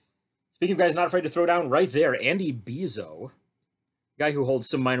 Speaking of guys not afraid to throw down, right there, Andy Bizzo, guy who holds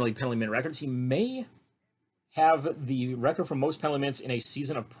some minor league penalty minute records. He may have the record for most penalty minutes in a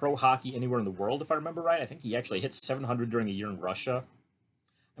season of pro hockey anywhere in the world, if I remember right. I think he actually hit 700 during a year in Russia.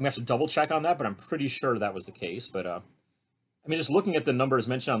 I'm going to have to double check on that, but I'm pretty sure that was the case. But, just looking at the numbers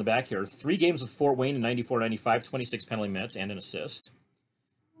mentioned on the back here, 3 games with Fort Wayne in 94-95, 26 penalty minutes and an assist.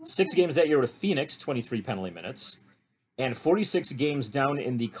 6 games that year with Phoenix, 23 penalty minutes. And 46 games down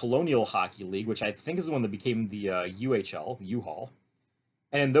in the Colonial Hockey League, which I think is the one that became the UHL, the U-Haul.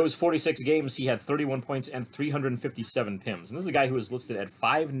 And in those 46 games, he had 31 points and 357 PIMs. And this is a guy who was listed at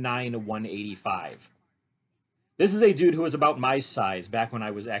 5'9", 185. This is a dude who was about my size back when I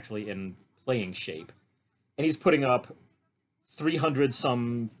was actually in playing shape. And he's putting up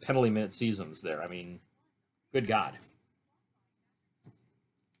 300-some penalty minute seasons there. Good God.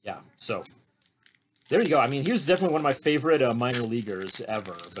 Yeah, so there you go. He was definitely one of my favorite minor leaguers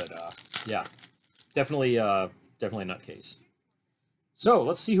ever. But, yeah, definitely a nutcase. So,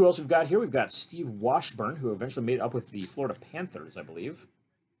 let's see who else we've got here. We've got Steve Washburn, who eventually made it up with the Florida Panthers, I believe.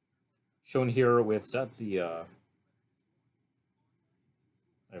 Shown here with, is that the, I'm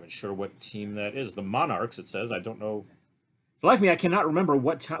not even sure what team that is. The Monarchs, it says. I don't know. For the life of me, I cannot remember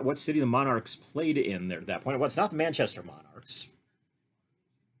what city the Monarchs played in there at that point. Well, it's not the Manchester Monarchs.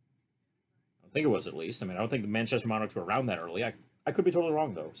 I don't think it was, at least. I don't think the Manchester Monarchs were around that early. I could be totally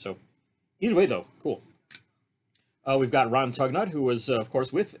wrong, though. So, either way, though, cool. We've got Ron Tugnut, who was, of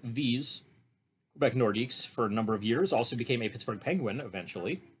course, with these Quebec Nordiques for a number of years. Also became a Pittsburgh Penguin,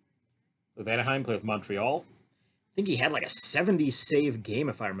 eventually. With Anaheim, played with Montreal. I think he had like a 70-save game,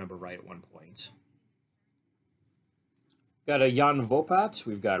 if I remember right, at one point. Got a Jan Vopat.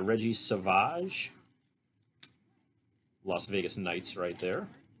 We've got Reggie Savage. Las Vegas Knights right there.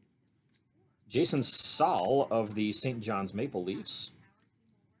 Jason Saul of the St. John's Maple Leafs.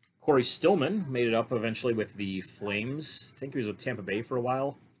 Corey Stillman made it up eventually with the Flames. I think he was with Tampa Bay for a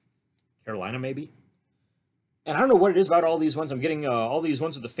while. Carolina, maybe. And I don't know what it is about all these ones. I'm getting all these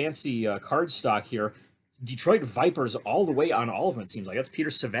ones with the fancy card stock here. Detroit Vipers all the way on all of them, it seems like. That's Peter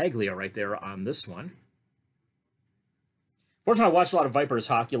Savaglia right there on this one. Fortunately, I watched a lot of Vipers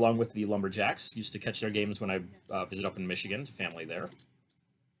hockey along with the Lumberjacks. Used to catch their games when I visit up in Michigan, family there.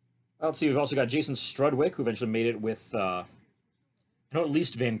 Let's see, we've also got Jason Strudwick, who eventually made it with, I know at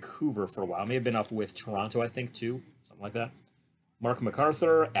least Vancouver for a while. May have been up with Toronto, I think, too. Something like that. Mark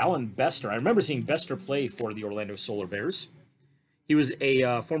MacArthur, Alan Bester. I remember seeing Bester play for the Orlando Solar Bears. He was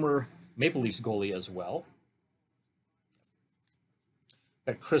a former Maple Leafs goalie as well.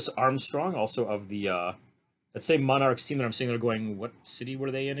 Got Chris Armstrong, also of the that same Monarchs team that I'm seeing there going, what city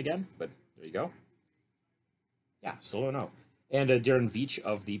were they in again? But there you go. Yeah, still don't know. And Darren Veach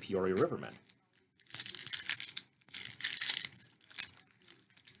of the Peoria Rivermen.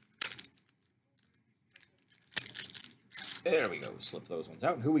 There we go. Slip those ones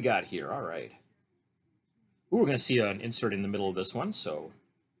out. And who we got here? All right. Ooh, we're going to see an insert in the middle of this one, so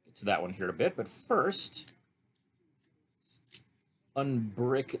get to that one here in a bit. But first,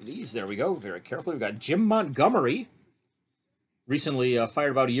 unbrick these. There we go. Very carefully. We've got Jim Montgomery, recently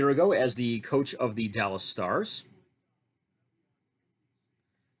fired about a year ago as the coach of the Dallas Stars.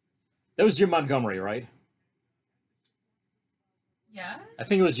 That was Jim Montgomery, right? Yeah. I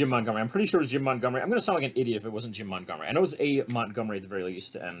think it was Jim Montgomery. I'm pretty sure it was Jim Montgomery. I'm going to sound like an idiot if it wasn't Jim Montgomery. I know it was a Montgomery at the very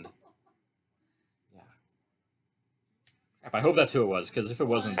least, and yeah. I hope that's who it was, because if it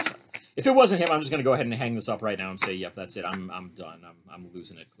wasn't him, I'm just going to go ahead and hang this up right now and say, yep, that's it. I'm done. I'm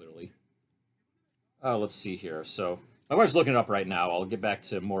losing it clearly. Let's see here. So my wife's looking it up right now. I'll get back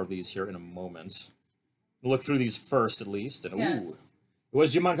to more of these here in a moment. We'll look through these first, at least. And yes. Ooh, it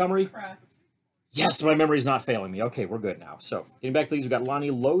was Jim Montgomery? Correct. Yes, my memory's not failing me. Okay, we're good now. So, getting back to these, we've got Lonnie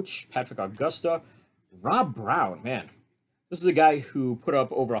Loach, Patrick Augusta, Rob Brown. Man, this is a guy who put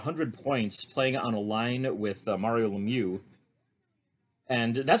up over 100 points playing on a line with Mario Lemieux.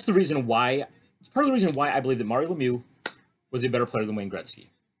 And that's the reason why, it's part of the reason why I believe that Mario Lemieux was a better player than Wayne Gretzky.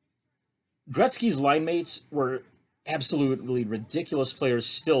 Gretzky's line mates were absolutely ridiculous players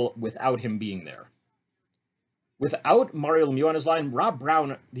still without him being there. Without Mario Lemieux on his line, Rob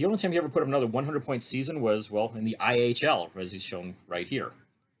Brown, the only time he ever put up another 100-point season was, well, in the IHL, as he's shown right here.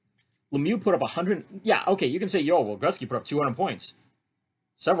 Lemieux put up 100... Yeah, okay, you can say, well, Gretzky put up 200 points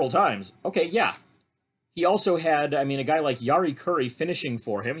several times. Okay, yeah. He also had, a guy like Yari Curry finishing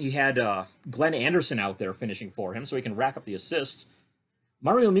for him. He had Glenn Anderson out there finishing for him, so he can rack up the assists.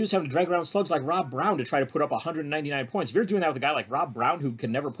 Mario Lemieux's having to drag around slugs like Rob Brown to try to put up 199 points. If you're doing that with a guy like Rob Brown, who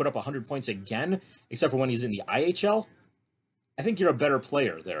can never put up 100 points again, except for when he's in the IHL, I think you're a better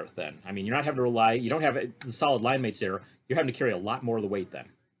player there then. You're not having to rely, you don't have the solid line mates there. You're having to carry a lot more of the weight then.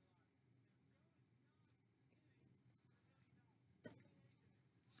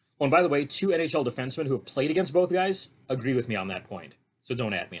 Oh, and by the way, 2 NHL defensemen who have played against both guys agree with me on that point. So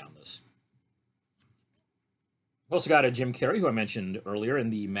don't at me on this. We've also got a Jim Carrey, who I mentioned earlier in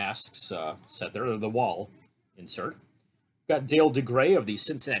the masks set there, or the wall insert. We've got Dale DeGray of the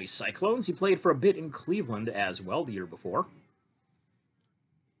Cincinnati Cyclones. He played for a bit in Cleveland as well the year before.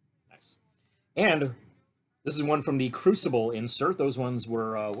 Nice. And this is one from the Crucible insert. Those ones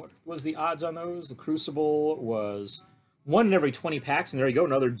were, what was the odds on those? The Crucible was 1 in every 20 packs, and there you go,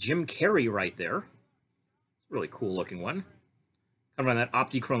 another Jim Carrey right there. Really cool looking one. Kind of on that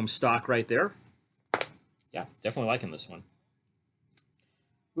Optichrome stock right there. Yeah, definitely liking this one.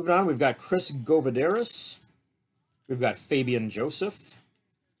 Moving on, we've got Chris Govideris. We've got Fabian Joseph.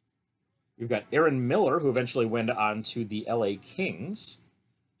 We've got Aaron Miller, who eventually went on to the LA Kings.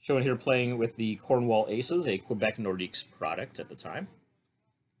 Shown here playing with the Cornwall Aces, a Quebec Nordiques product at the time.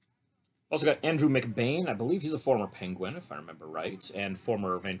 Also got Andrew McBain. I believe he's a former Penguin, if I remember right, and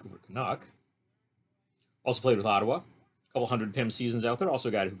former Vancouver Canuck. Also played with Ottawa. A couple hundred PIM seasons out there. Also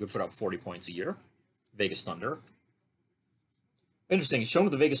a guy who could put up 40 points a year. Vegas Thunder. Interesting, shown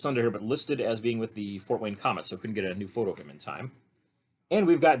with the Vegas Thunder here, but listed as being with the Fort Wayne Comets, so couldn't get a new photo of him in time. And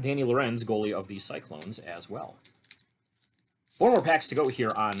we've got Danny Lorenz, goalie of the Cyclones, as well. 4 more packs to go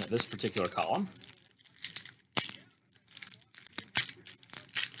here on this particular column.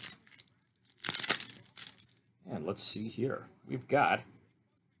 And let's see here. We've got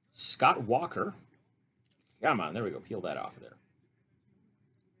Scott Walker. Come on, there we go. Peel that off of there.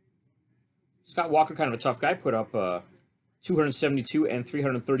 Scott Walker, kind of a tough guy, put up 272 and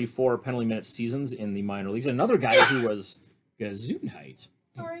 334 penalty minute seasons in the minor leagues. Another guy who was Gesundheit.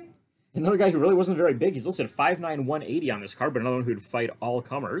 Sorry. Another guy who really wasn't very big. He's listed 5'9", 180 on this card, but another one who'd fight all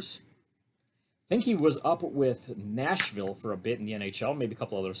comers. think he was up with Nashville for a bit in the NHL, maybe a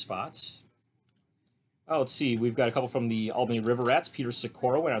couple other spots. Oh, let's see. We've got a couple from the Albany River Rats. Peter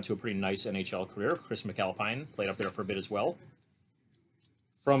Sikora went on to a pretty nice NHL career. Chris McAlpine played up there for a bit as well.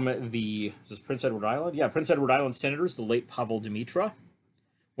 From the, is this Prince Edward Island? Yeah, Prince Edward Island Senators, the late Pavel Dimitra.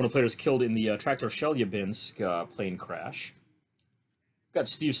 One of the players killed in the Tractor Chelyabinsk plane crash. Got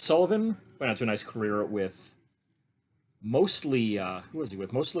Steve Sullivan, went on to a nice career with mostly, who was he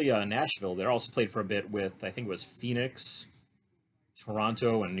with? Mostly Nashville. They also played for a bit with, I think it was Phoenix,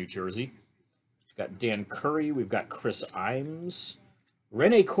 Toronto, and New Jersey. We've got Dan Curry. We've got Chris Imes.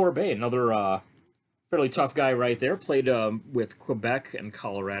 Rene Corbet, another fairly tough guy right there. Played with Quebec and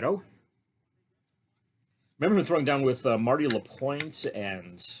Colorado. Remember him throwing down with Marty Lapointe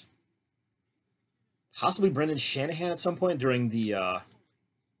and possibly Brendan Shanahan at some point during the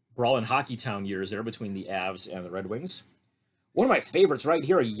Brawl in Hockeytown years there between the Avs and the Red Wings. One of my favorites right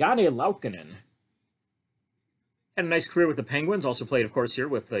here, Janne Laukkanen. Had a nice career with the Penguins. Also played, of course, here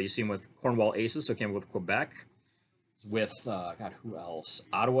with, you see him with Cornwall Aces, so came with Quebec. With, God, who else?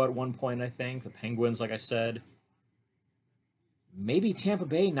 Ottawa at one point, I think. The Penguins, like I said. Maybe Tampa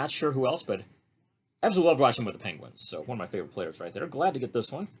Bay, not sure who else, but absolutely loved watching him with the Penguins. So one of my favorite players right there. Glad to get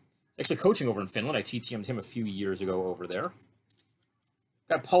this one. Actually coaching over in Finland. I TTM'd him a few years ago over there.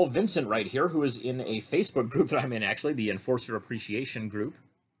 Got Paul Vincent right here, who is in a Facebook group that I'm in, actually, the Enforcer Appreciation Group.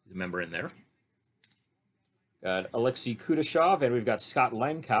 He's a member in there. Got Alexei Kudashov, and we've got Scott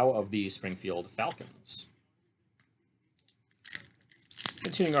Langkow of the Springfield Falcons.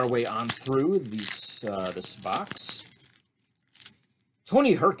 Continuing our way on through this box.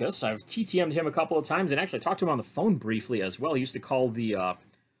 Tony Herkus, I've TTM'd him a couple of times, and actually talked to him on the phone briefly as well. He used to call the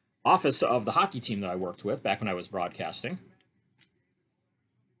office of the hockey team that I worked with back when I was broadcasting.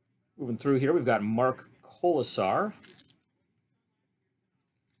 Moving through here, we've got Mark Kolasar.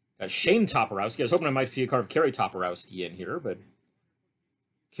 Got Shane Toporowski. I was hoping I might see a card of Kerry Toporowski in here, but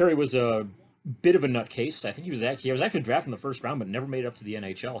Kerry was a bit of a nutcase. I think he was actually drafted in the first round, but never made it up to the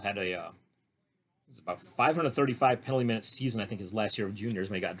NHL. Had a it was about 535 penalty minute season, I think, his last year of juniors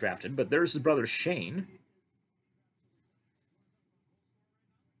when he got drafted. But there's his brother Shane.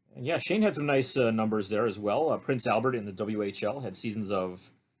 And yeah, Shane had some nice numbers there as well. Prince Albert in the WHL had seasons of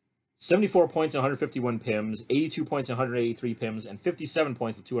 74 points and 151 PIMs, 82 points and 183 PIMs, and 57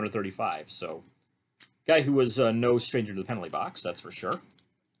 points with 235. So, guy who was no stranger to the penalty box, that's for sure.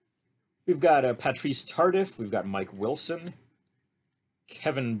 We've got Patrice Tardif. We've got Mike Wilson.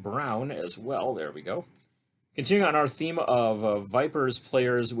 Kevin Brown as well. There we go. Continuing on our theme of Vipers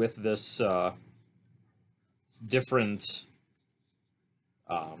players with this different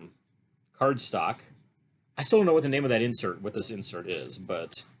card stock. I still don't know what the name of that insert, what this insert is,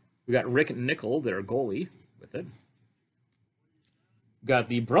 but we got Rick Nickel, their goalie, with it. Got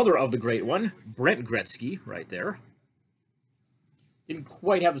the brother of the great one, Brent Gretzky, right there. Didn't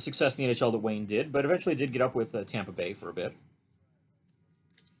quite have the success in the NHL that Wayne did, but eventually did get up with Tampa Bay for a bit.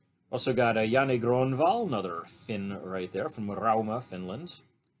 Also got Janne Gronvall, another Finn right there from Rauma, Finland.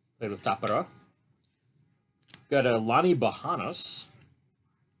 Played with Tappara. Got Lonnie Bahanos.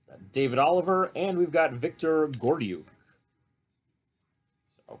 Got David Oliver, and we've got Victor Gordiuk.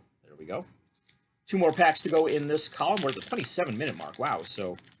 So, there we go. 2 more packs to go in this column. We're at the 27-minute mark. Wow,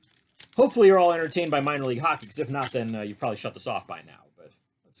 so hopefully you're all entertained by minor league hockey, because if not, then you've probably shut this off by now. But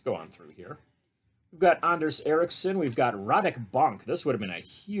let's go on through here. We've got Anders Eriksson. We've got Radek Bonk. This would have been a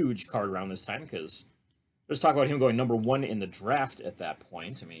huge card around this time, because there's talk about him going #1 in the draft at that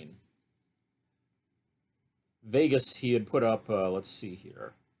point. I mean, Vegas, he had put up, let's see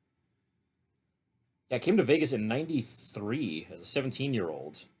here. Yeah, came to Vegas in '93 as a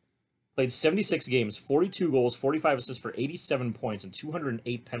 17-year-old. Played 76 games, 42 goals, 45 assists for 87 points, and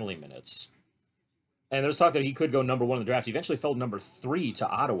 208 penalty minutes. And there's talk that he could go #1 in the draft. He eventually fell #3 to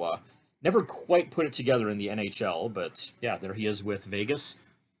Ottawa. Never quite put it together in the NHL, but yeah, there he is with Vegas.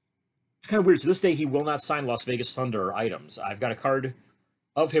 It's kind of weird. To this day, he will not sign Las Vegas Thunder items. I've got a card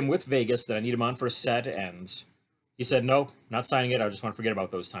of him with Vegas that I need him on for a set, and he said, no, not signing it. I just want to forget about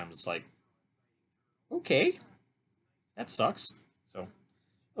those times. It's like, okay, that sucks. So,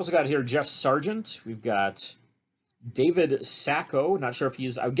 also got here Jeff Sargent. We've got David Sacco. Not sure if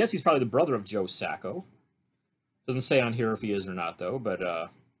he's, I guess he's probably the brother of Joe Sacco. Doesn't say on here if he is or not, though, but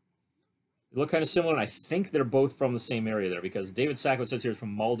they look kind of similar, and I think they're both from the same area there, because David Sacco, it says here, is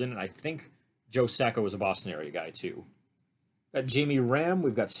from Malden, and I think Joe Sacco is a Boston area guy, too. Got Jamie Ram.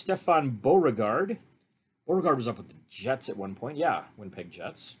 We've got Stefan Beauregard. Beauregard was up with the Jets at one point. Yeah, Winnipeg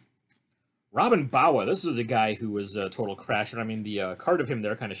Jets. Robin Bawa. This was a guy who was a total crasher. I mean, the card of him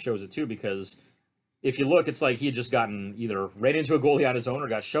there kind of shows it, too, because if you look, it's like he had just gotten either ran into a goalie on his own or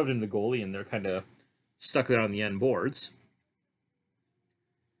got shoved into the goalie, and they're kind of stuck there on the end boards.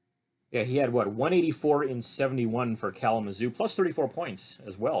 Yeah, he had, what, 184 in 71 for Kalamazoo, plus 34 points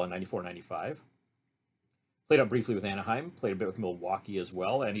as well in 94-95. Played up briefly with Anaheim, played a bit with Milwaukee as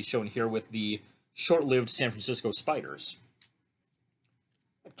well, and he's shown here with the short-lived San Francisco Spiders.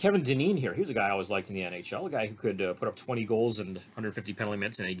 Kevin Dineen here. He was a guy I always liked in the NHL, a guy who could put up 20 goals and 150 penalty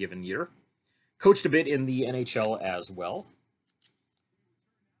minutes in a given year. Coached a bit in the NHL as well.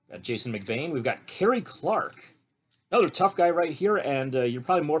 Got Jason McBain. We've got Kerry Clark. Another tough guy right here, and you're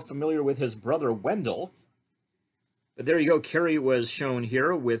probably more familiar with his brother, Wendell. But there you go. Kerry was shown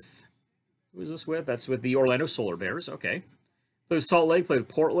here with... Who is this with? That's with the Orlando Solar Bears. Okay. Played with Salt Lake, played with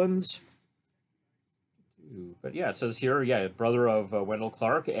Portland. But yeah, it says here, yeah, brother of Wendell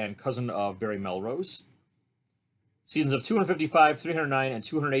Clark and cousin of Barry Melrose. Seasons of 255, 309, and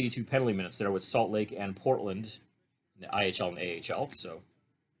 282 penalty minutes there with Salt Lake and Portland in the IHL and AHL. So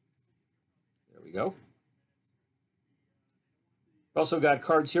there we go. We also got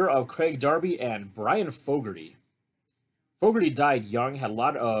cards here of Craig Darby and Brian Fogarty. Fogarty died young, had a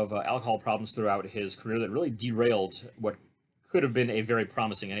lot of alcohol problems throughout his career that really derailed what could have been a very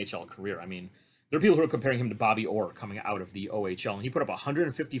promising NHL career. I mean, there are people who are comparing him to Bobby Orr coming out of the OHL, and he put up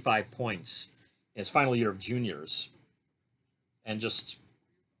 155 points in his final year of juniors, and just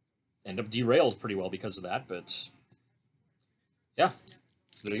ended up derailed pretty well because of that, but yeah.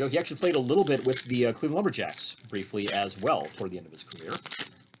 So there you go. He actually played a little bit with the Cleveland Lumberjacks briefly as well toward the end of his career.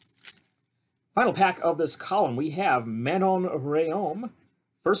 Final pack of this column, we have Manon Rhéaume,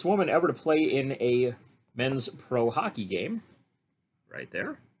 first woman ever to play in a men's pro hockey game. Right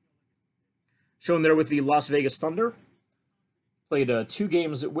there. Shown there with the Las Vegas Thunder. Played 2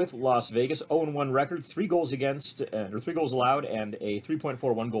 games with Las Vegas, 0-1 record, 3 goals against, or 3 goals allowed, and a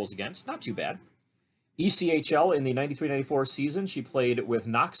 3.41 goals against. Not too bad. ECHL in the 93-94 season, she played with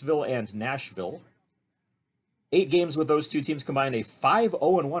Knoxville and Nashville. 8 games with those 2 teams combined, a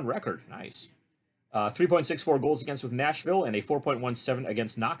 5-0-1 record. Nice. 3.64 goals against with Nashville and a 4.17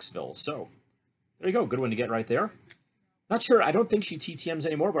 against Knoxville. So, there you go. Good one to get right there. Not sure. I don't think she TTMs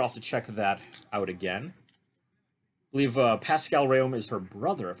anymore, but I'll have to check that out again. I believe Pascal Rhéaume is her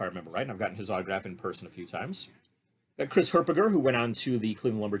brother, if I remember right, and I've gotten his autograph in person a few times. Got Chris Herpiger, who went on to the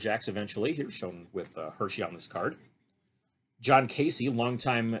Cleveland Lumberjacks eventually. Here's shown with Hershey on this card. John Casey,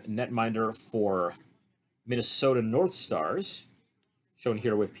 longtime netminder for Minnesota North Stars, shown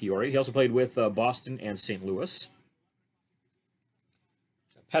here with Peoria. He also played with Boston and St. Louis.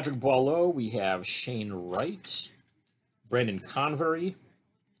 Patrick Boileau, we have Shane Wright. Brandon Convery.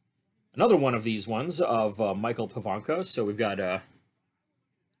 Another one of these ones of Michael Pavanka. So we've got that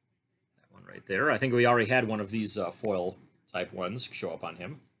one right there. I think we already had one of these foil type ones show up on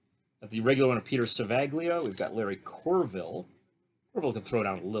him. Got the regular one of Peter Savaglia. We've got Larry Corville. Corville could throw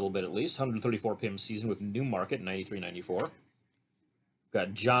down a little bit at least. 134 PM season with Newmarket, 93-94.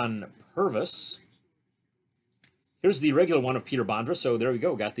 Got John Purvis. Here's the regular one of Peter Bondra. So there we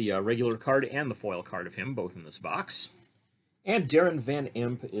go. Got the regular card and the foil card of him, both in this box. And Darren Van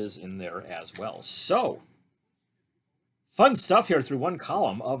Imp is in there as well. So, fun stuff here through one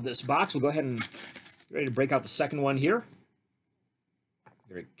column of this box. We'll go ahead and get ready to break out the second one here.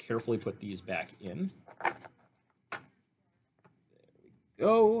 Very carefully put these back in. There we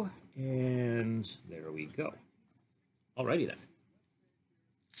go. And there we go. Alrighty then.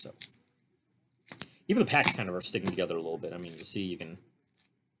 So, even the packs kind of are sticking together a little bit. I mean, you see, you can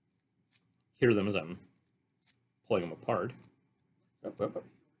hear them as I'm pulling them apart. Up.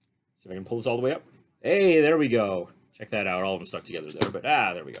 See if I can pull this all the way up. Hey, there we go. Check that out. All of them stuck together there, but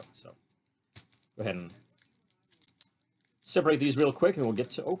there we go. So, go ahead and separate these real quick, and we'll get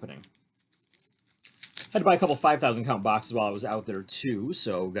to opening. Had to buy a couple 5,000 count boxes while I was out there too,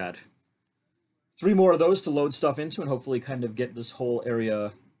 so got 3 more of those to load stuff into, and hopefully kind of get this whole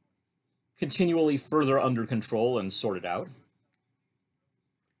area continually further under control and sorted out.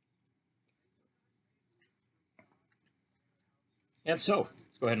 And so,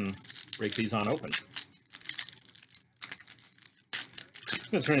 let's go ahead and break these on open. It's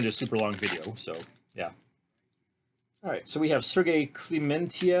going to turn into a super long video, so yeah. All right, so we have Sergei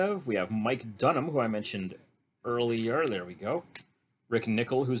Klementiev, we have Mike Dunham, who I mentioned earlier, there we go. Rick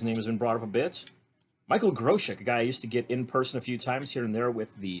Nickel, whose name has been brought up a bit. Michael Grosek, a guy I used to get in person a few times here and there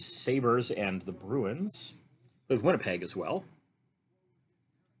with the Sabres and the Bruins. With Winnipeg as well.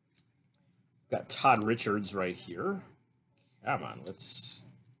 Got Todd Richards right here. Come on, let's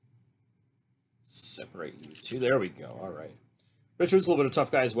separate you two. There we go. All right. Richards, a little bit of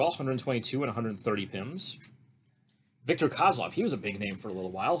tough guy as well. 122 and 130 pims. Victor Kozlov, he was a big name for a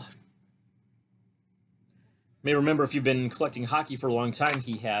little while. may remember if you've been collecting hockey for a long time,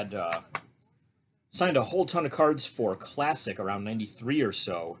 he had signed a whole ton of cards for Classic around 93 or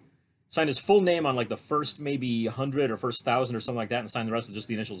so. Signed his full name on like the first maybe 100 or first 1,000 or something like that, and signed the rest with just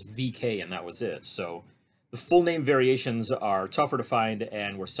the initials VK, and that was it. So the full name variations are tougher to find,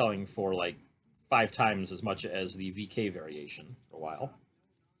 and we're selling for like 5 times as much as the VK variation for a while.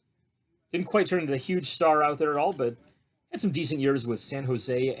 Didn't quite turn into a huge star out there at all, but had some decent years with San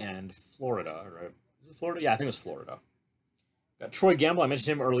Jose and Florida. Or, was it Florida? Yeah, I think it was Florida. Got Troy Gamble. I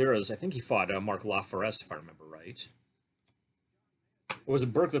mentioned him earlier as I think he fought Mark LaForest, if I remember right. Or was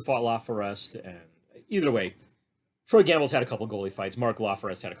it Burke that fought LaForest? And either way, Troy Gamble's had a couple goalie fights. Mark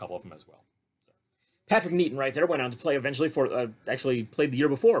LaForest had a couple of them as well. So, Patrick Neaton right there went on to play eventually for, actually played the year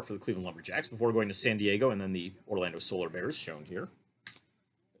before for the Cleveland Lumberjacks before going to San Diego and then the Orlando Solar Bears, shown here.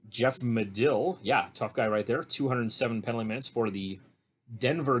 Jeff Medill, yeah, tough guy right there. 207 penalty minutes for the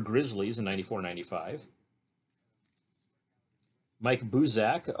Denver Grizzlies in 94-95. Mike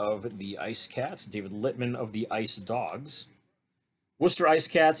Buzak of the Ice Cats. David Littman of the Ice Dogs. Worcester Ice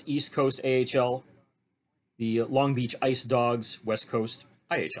Cats, East Coast AHL. The Long Beach Ice Dogs, West Coast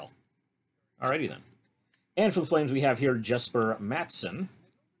IHL. Alrighty then. And for the Flames, we have here Jesper Mattsson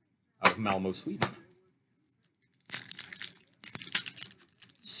out of Malmo, Sweden.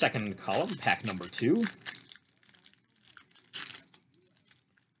 Second column, pack number 2.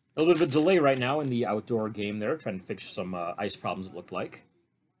 A little bit of a delay right now in the outdoor game there, trying to fix some ice problems, it looked like.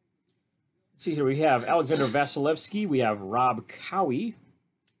 Let's see here, we have Alexander Vasilevsky, we have Rob Cowie.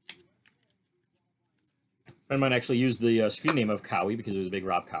 A friend of mine actually used the screen name of Cowie because he was a big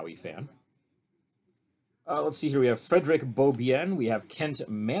Rob Cowie fan. Let's see here, we have Frederick Beaubien, we have Kent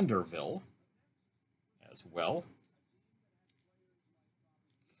Manderville as well.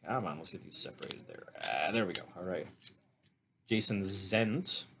 Come on, let's get these separated there. There we go. All right. Jason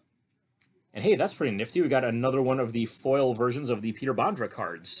Zent. And hey, that's pretty nifty. We got another one of the foil versions of the Peter Bondra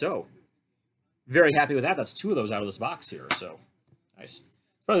cards. So, very happy with that. That's 2 of those out of this box here. So, nice.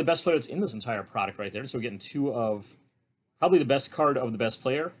 Probably the best player that's in this entire product right there. So, we're getting 2 of probably the best card of the best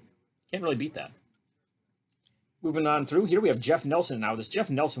player. Can't really beat that. Moving on through here, we have Jeff Nelson. Now, this Jeff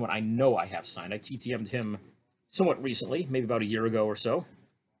Nelson one I know I have signed. I TTM'd him somewhat recently, maybe about a year ago or so.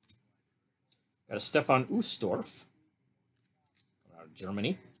 Got a Stefan Ustorf out of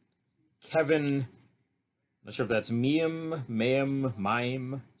Germany. Kevin, not sure if that's Miem,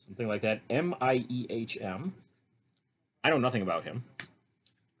 something like that. Miehm. I know nothing about him.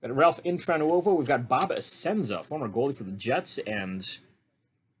 Got Ralph Intranuovo. We've got Bob Essenza, former goalie for the Jets, and spent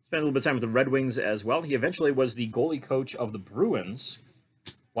a little bit of time with the Red Wings as well. He eventually was the goalie coach of the Bruins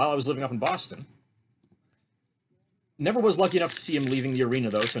while I was living up in Boston. Never was lucky enough to see him leaving the arena,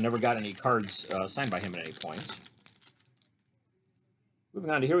 though, so never got any cards signed by him at any point.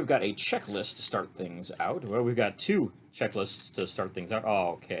 Moving on to here, we've got a checklist to start things out. Well, we've got 2 checklists to start things out.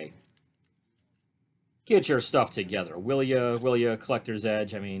 Oh, okay. Get your stuff together. Will ya, Collector's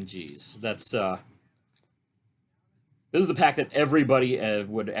Edge? I mean, geez. That's, this is the pack that everybody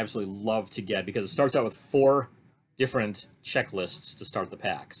would absolutely love to get, because it starts out with 4 different checklists to start the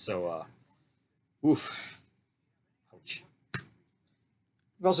pack. So, oof.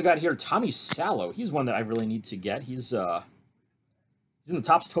 We've also got here Tommy Salo. He's one that I really need to get. He's in the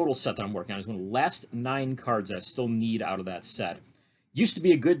Topps Total set that I'm working on. He's one of the last 9 cards that I still need out of that set. Used to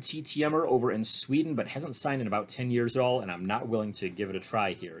be a good TTMer over in Sweden, but hasn't signed in about 10 years at all, and I'm not willing to give it a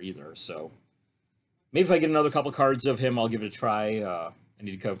try here either. So maybe if I get another couple cards of him, I'll give it a try. I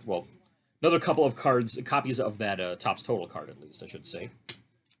need to, well, another couple of copies of that Topps Total card, at least, I should say.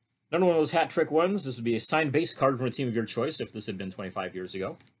 Another one of those hat trick ones. This would be a signed base card from a team of your choice if this had been 25 years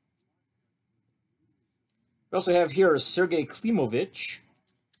ago. We also have here Sergei Klimovich,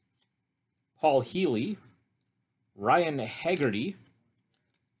 Paul Healy, Ryan Haggerty,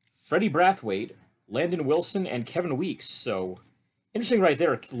 Freddie Brathwaite, Landon Wilson, and Kevin Weeks. So, interesting right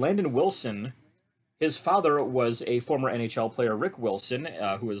there. Landon Wilson, his father was a former NHL player, Rick Wilson,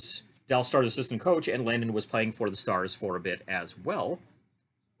 who was Dallas Stars assistant coach, and Landon was playing for the Stars for a bit as well,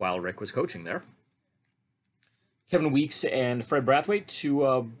 while Rick was coaching there. Kevin Weeks and Fred Brathwaite,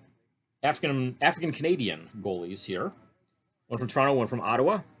 2 African-Canadian goalies here. One from Toronto, one from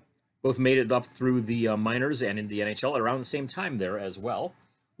Ottawa. Both made it up through the minors and in the NHL at around the same time there as well.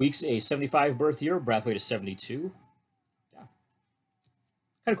 Weeks a 75 birth year, Brathwaite a 72. Yeah. Kind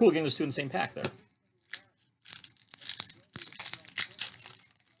of cool getting those 2 in the same pack there.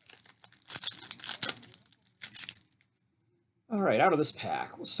 All right, out of this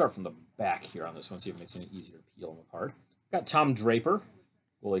pack, we'll start from the back here on this one, see if it makes it easier to peel them apart. Got Tom Draper,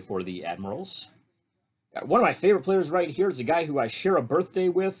 goalie for the Admirals. Got one of my favorite players right here. It's a guy who I share a birthday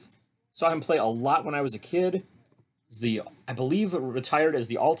with. Saw him play a lot when I was a kid. I believe, retired as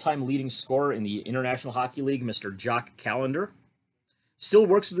the all-time leading scorer in the International Hockey League, Mr. Jock Callender. Still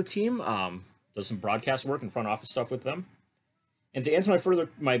works with the team. Does some broadcast work and front office stuff with them. And to answer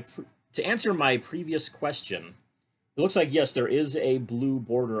my previous question, it looks like, yes, there is a blue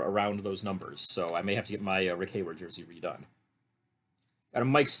border around those numbers, so I may have to get my Rick Hayward jersey redone. Got a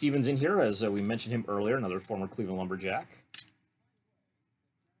Mike Stevens in here, as we mentioned him earlier, another former Cleveland Lumberjack.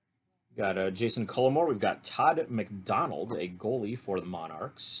 Got Jason Cullimore. We've got Todd McDonald, a goalie for the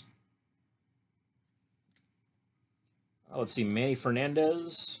Monarchs. Let's see, Manny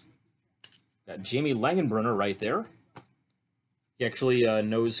Fernandez. Got Jamie Langenbrunner right there. He actually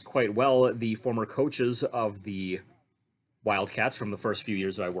knows quite well the former coaches of the Wildcats from the first few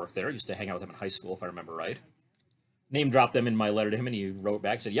years that I worked there. I used to hang out with them in high school, if I remember right. Name dropped them in my letter to him, and he wrote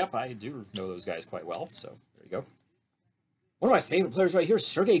back, said, yep, I do know those guys quite well. So there you go. One of my favorite players right here,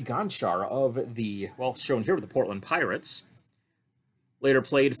 Sergei Gonchar of the, well, shown here with the Portland Pirates. Later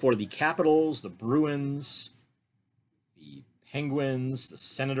played for the Capitals, the Bruins, the Penguins, the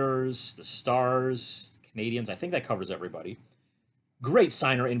Senators, the Stars, Canadians. I think that covers everybody. Great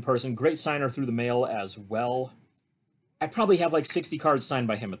signer in person, great signer through the mail as well. I probably have like 60 cards signed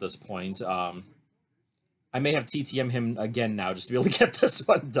by him at this point. I may have TTM him again now just to be able to get this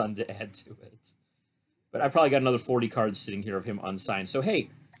one done to add to it. But I probably got another 40 cards sitting here of him unsigned. So, hey,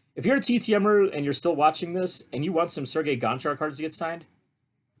 if you're a TTMer and you're still watching this and you want some Sergei Gonchar cards to get signed,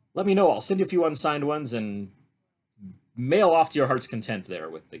 let me know. I'll send you a few unsigned ones and mail off to your heart's content there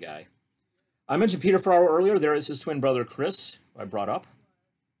with the guy. I mentioned Peter Ferraro earlier. There is his twin brother, Chris, who I brought up.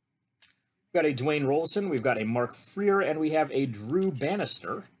 We've got a Dwayne Rolson. We've got a Mark Freer. And we have a Drew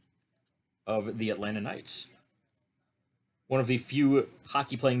Bannister of the Atlanta Knights. One of the few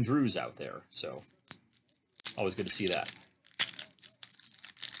hockey-playing Drews out there, so always good to see that.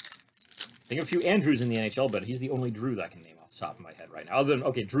 Think of a few Andrews in the NHL, but he's the only Drew that I can name off the top of my head right now. Other than,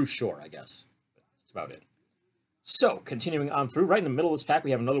 okay, Drew Shore, I guess. But that's about it. So, continuing on through, right in the middle of this pack,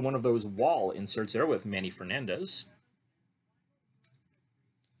 we have another one of those wall inserts there with Manny Fernandez.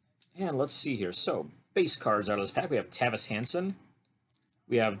 And let's see here. So, base cards out of this pack. We have Tavis Hansen.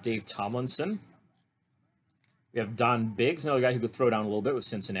 We have Dave Tomlinson. We have Don Biggs, another guy who could throw down a little bit with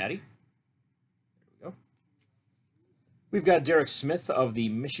Cincinnati. There we go. We've got Derek Smith of the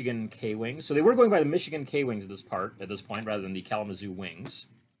Michigan K-Wings. So they were going by the Michigan K-Wings at this point, rather than the Kalamazoo Wings.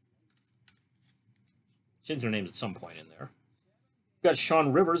 Changed their names at some point in there. We've got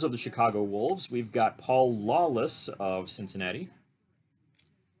Sean Rivers of the Chicago Wolves. We've got Paul Lawless of Cincinnati.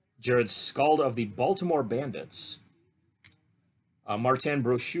 Jared Scald of the Baltimore Bandits. Martin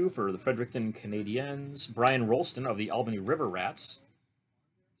Brochu for the Fredericton Canadiens. Brian Rolston of the Albany River Rats.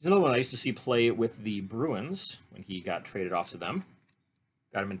 He's another one I used to see play with the Bruins when he got traded off to them.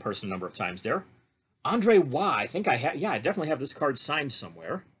 Got him in person a number of times there. Andre Waugh, I think I definitely have this card signed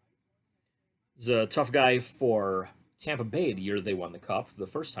somewhere. He's a tough guy for Tampa Bay the year they won the Cup the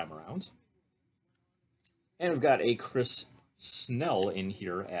first time around. And we've got a Chris Snell in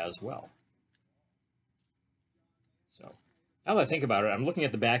here as well. So, now that I think about it, I'm looking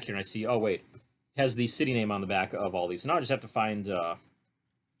at the back here and I see, oh wait, it has the city name on the back of all these. So now I just have to find, trying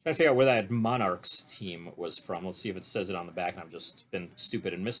to figure out where that Monarchs team was from. Let's see if it says it on the back and I've just been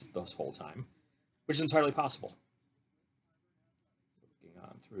stupid and missed it this whole time, which is entirely possible. Looking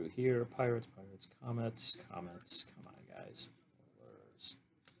on through here, Pirates, Comets, come on guys. Oilers.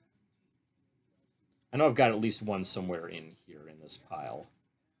 I know I've got at least one somewhere in here in this pile.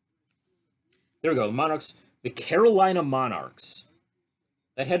 There we go, the Monarchs. The Carolina Monarchs.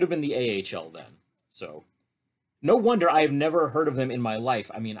 That had to have been the AHL then. So, no wonder I've never heard of them in my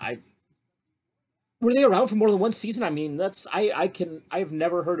life. I mean, were they around for more than one season? I mean, I've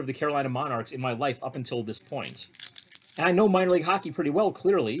never heard of the Carolina Monarchs in my life up until this point. And I know minor league hockey pretty well,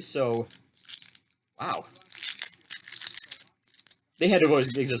 clearly, so, wow. They had to have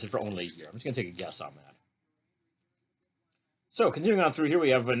always existed for only a year. I'm just going to take a guess on that. So, continuing on through here, we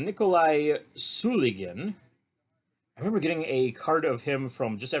have Nikolai Suligin. I remember getting a card of him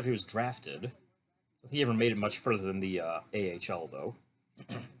from just after he was drafted. I don't think he ever made it much further than the AHL, though.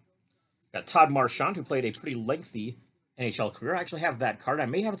 Got Todd Marchand, who played a pretty lengthy NHL career. I actually have that card. I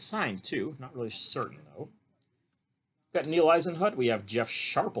may have it signed, too. Not really certain, though. Got Neil Eisenhut. We have Jeff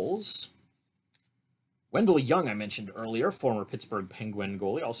Sharples. Wendell Young, I mentioned earlier, former Pittsburgh Penguin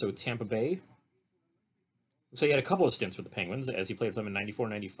goalie, also Tampa Bay. Looks like he had a couple of stints with the Penguins, as he played for them in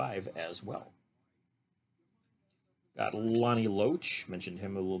 94-95 as well. Got Lonnie Loach, mentioned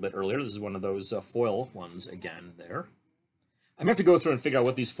him a little bit earlier. This is one of those foil ones again there. I'm going to have to go through and figure out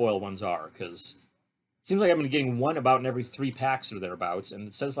what these foil ones are, because Seems like I've been getting one about in every 3 packs or thereabouts, and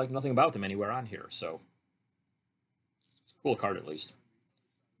it says like nothing about them anywhere on here, so it's a cool card at least.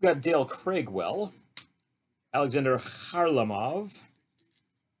 We've got Dale Craigwell, Alexander Kharlamov,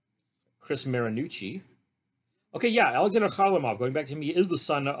 Chris Marinucci. Okay, yeah, Alexander Kharlamov, going back to him, he is the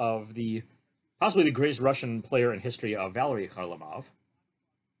son of possibly the greatest Russian player in history of Valery Kharlamov.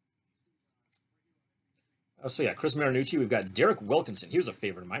 So yeah, Chris Marinucci, we've got Derek Wilkinson. He was a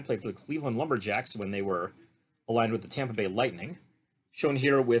favorite of mine, played for the Cleveland Lumberjacks when they were aligned with the Tampa Bay Lightning. Shown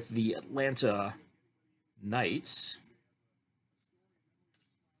here with the Atlanta Knights.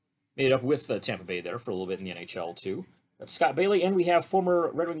 Made up with Tampa Bay there for a little bit in the NHL too. That's Scott Bailey, and we have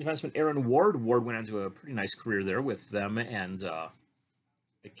former Red Wing defenseman Aaron Ward. Ward went on to a pretty nice career there with them and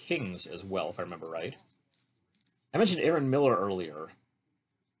the Kings as well, if I remember right. I mentioned Aaron Miller earlier.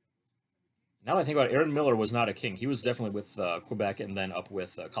 Now that I think about it, Aaron Miller was not a King. He was definitely with Quebec and then up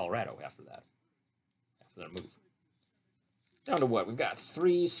with Colorado after that. After that move. Down to what? We've got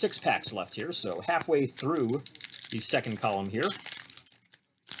 6 packs left here, so halfway through the second column here.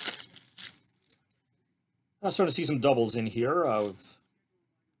 I'm starting to see some doubles in here.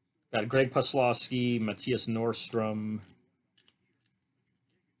 Got Greg Puslowski, Matthias Norstrom,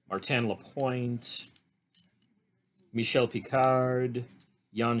 Martin Lapointe, Michel Picard,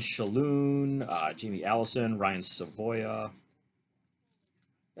 Jan Shalhoun, Jamie Allison, Ryan Savoya.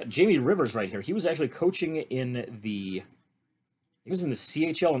 Jamie Rivers right here. He was actually coaching in the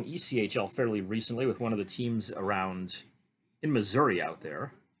CHL and ECHL fairly recently with one of the teams around in Missouri out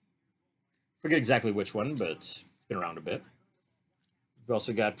there. Forget exactly which one, but it's been around a bit. We've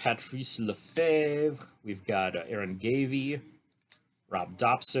also got Patrice Lefebvre. We've got Aaron Gavey, Rob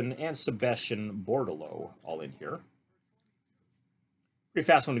Dobson, and Sebastian Bordelot all in here. Pretty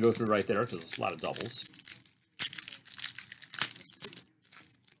fast one to go through right there because it's a lot of doubles.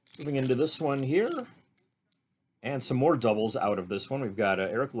 Moving into this one here. And some more doubles out of this one. We've got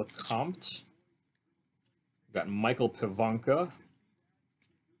Eric Lecomte. We've got Michael Pivanka.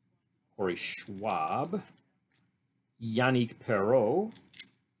 Corey Schwab, Yannick Perreault,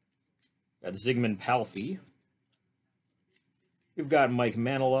 got Zygmunt Palffy. We've got Mike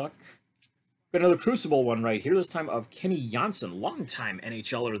Maniluk. Got another Crucible one right here, this time of Kenny Janssen, longtime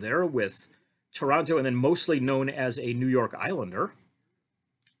NHLer there with Toronto and then mostly known as a New York Islander.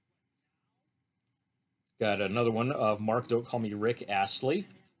 Got another one of Mark Don't Call Me Rick Astley.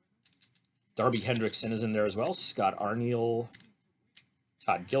 Darby Hendrickson is in there as well. Scott Arniel,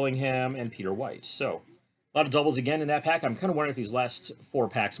 Todd Gillingham, and Peter White. So, a lot of doubles again in that pack. I'm kind of wondering if these last 4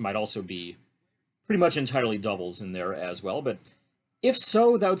 packs might also be pretty much entirely doubles in there as well. But if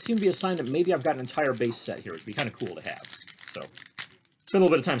so, that would seem to be a sign that maybe I've got an entire base set here, which would be kind of cool to have. So, spend a little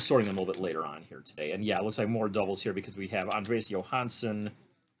bit of time sorting them a little bit later on here today. And yeah, it looks like more doubles here because we have Andreas Johansson,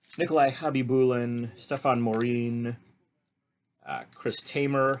 Nikolai Habibulin, Stefan Morin, Chris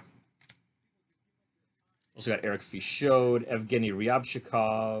Tamer. Also got Eric Fichaud, Evgeny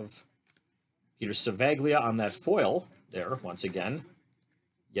Ryabchikov, Peter Savaglia on that foil there, once again.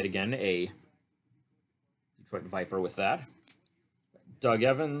 Yet again, a Detroit Viper with that. Doug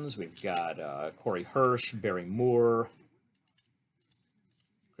Evans, we've got Corey Hirsch, Barry Moore,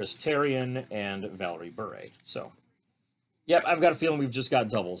 Chris Terrian, and Valerie Bure. So, yep, I've got a feeling we've just got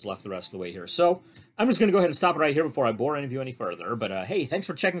doubles left the rest of the way here. So, I'm just going to go ahead and stop it right here before I bore any of you any further. But, hey, thanks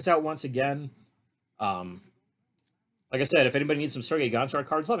for checking this out once again. Like I said, if anybody needs some Sergei Gonchar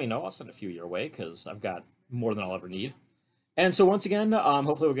cards, let me know. I'll send a few your way because I've got more than I'll ever need. And so once again,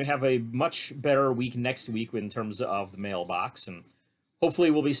 hopefully we're going to have a much better week next week in terms of the mailbox. And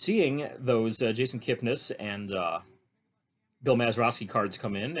hopefully we'll be seeing those Jason Kipnis and Bill Mazeroski cards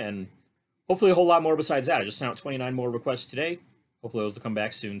come in. And hopefully a whole lot more besides that. I just sent out 29 more requests today. Hopefully those will come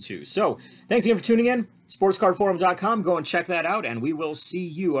back soon too. So thanks again for tuning in. SportsCardForum.com. Go and check that out, and we will see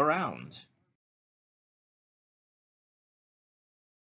you around.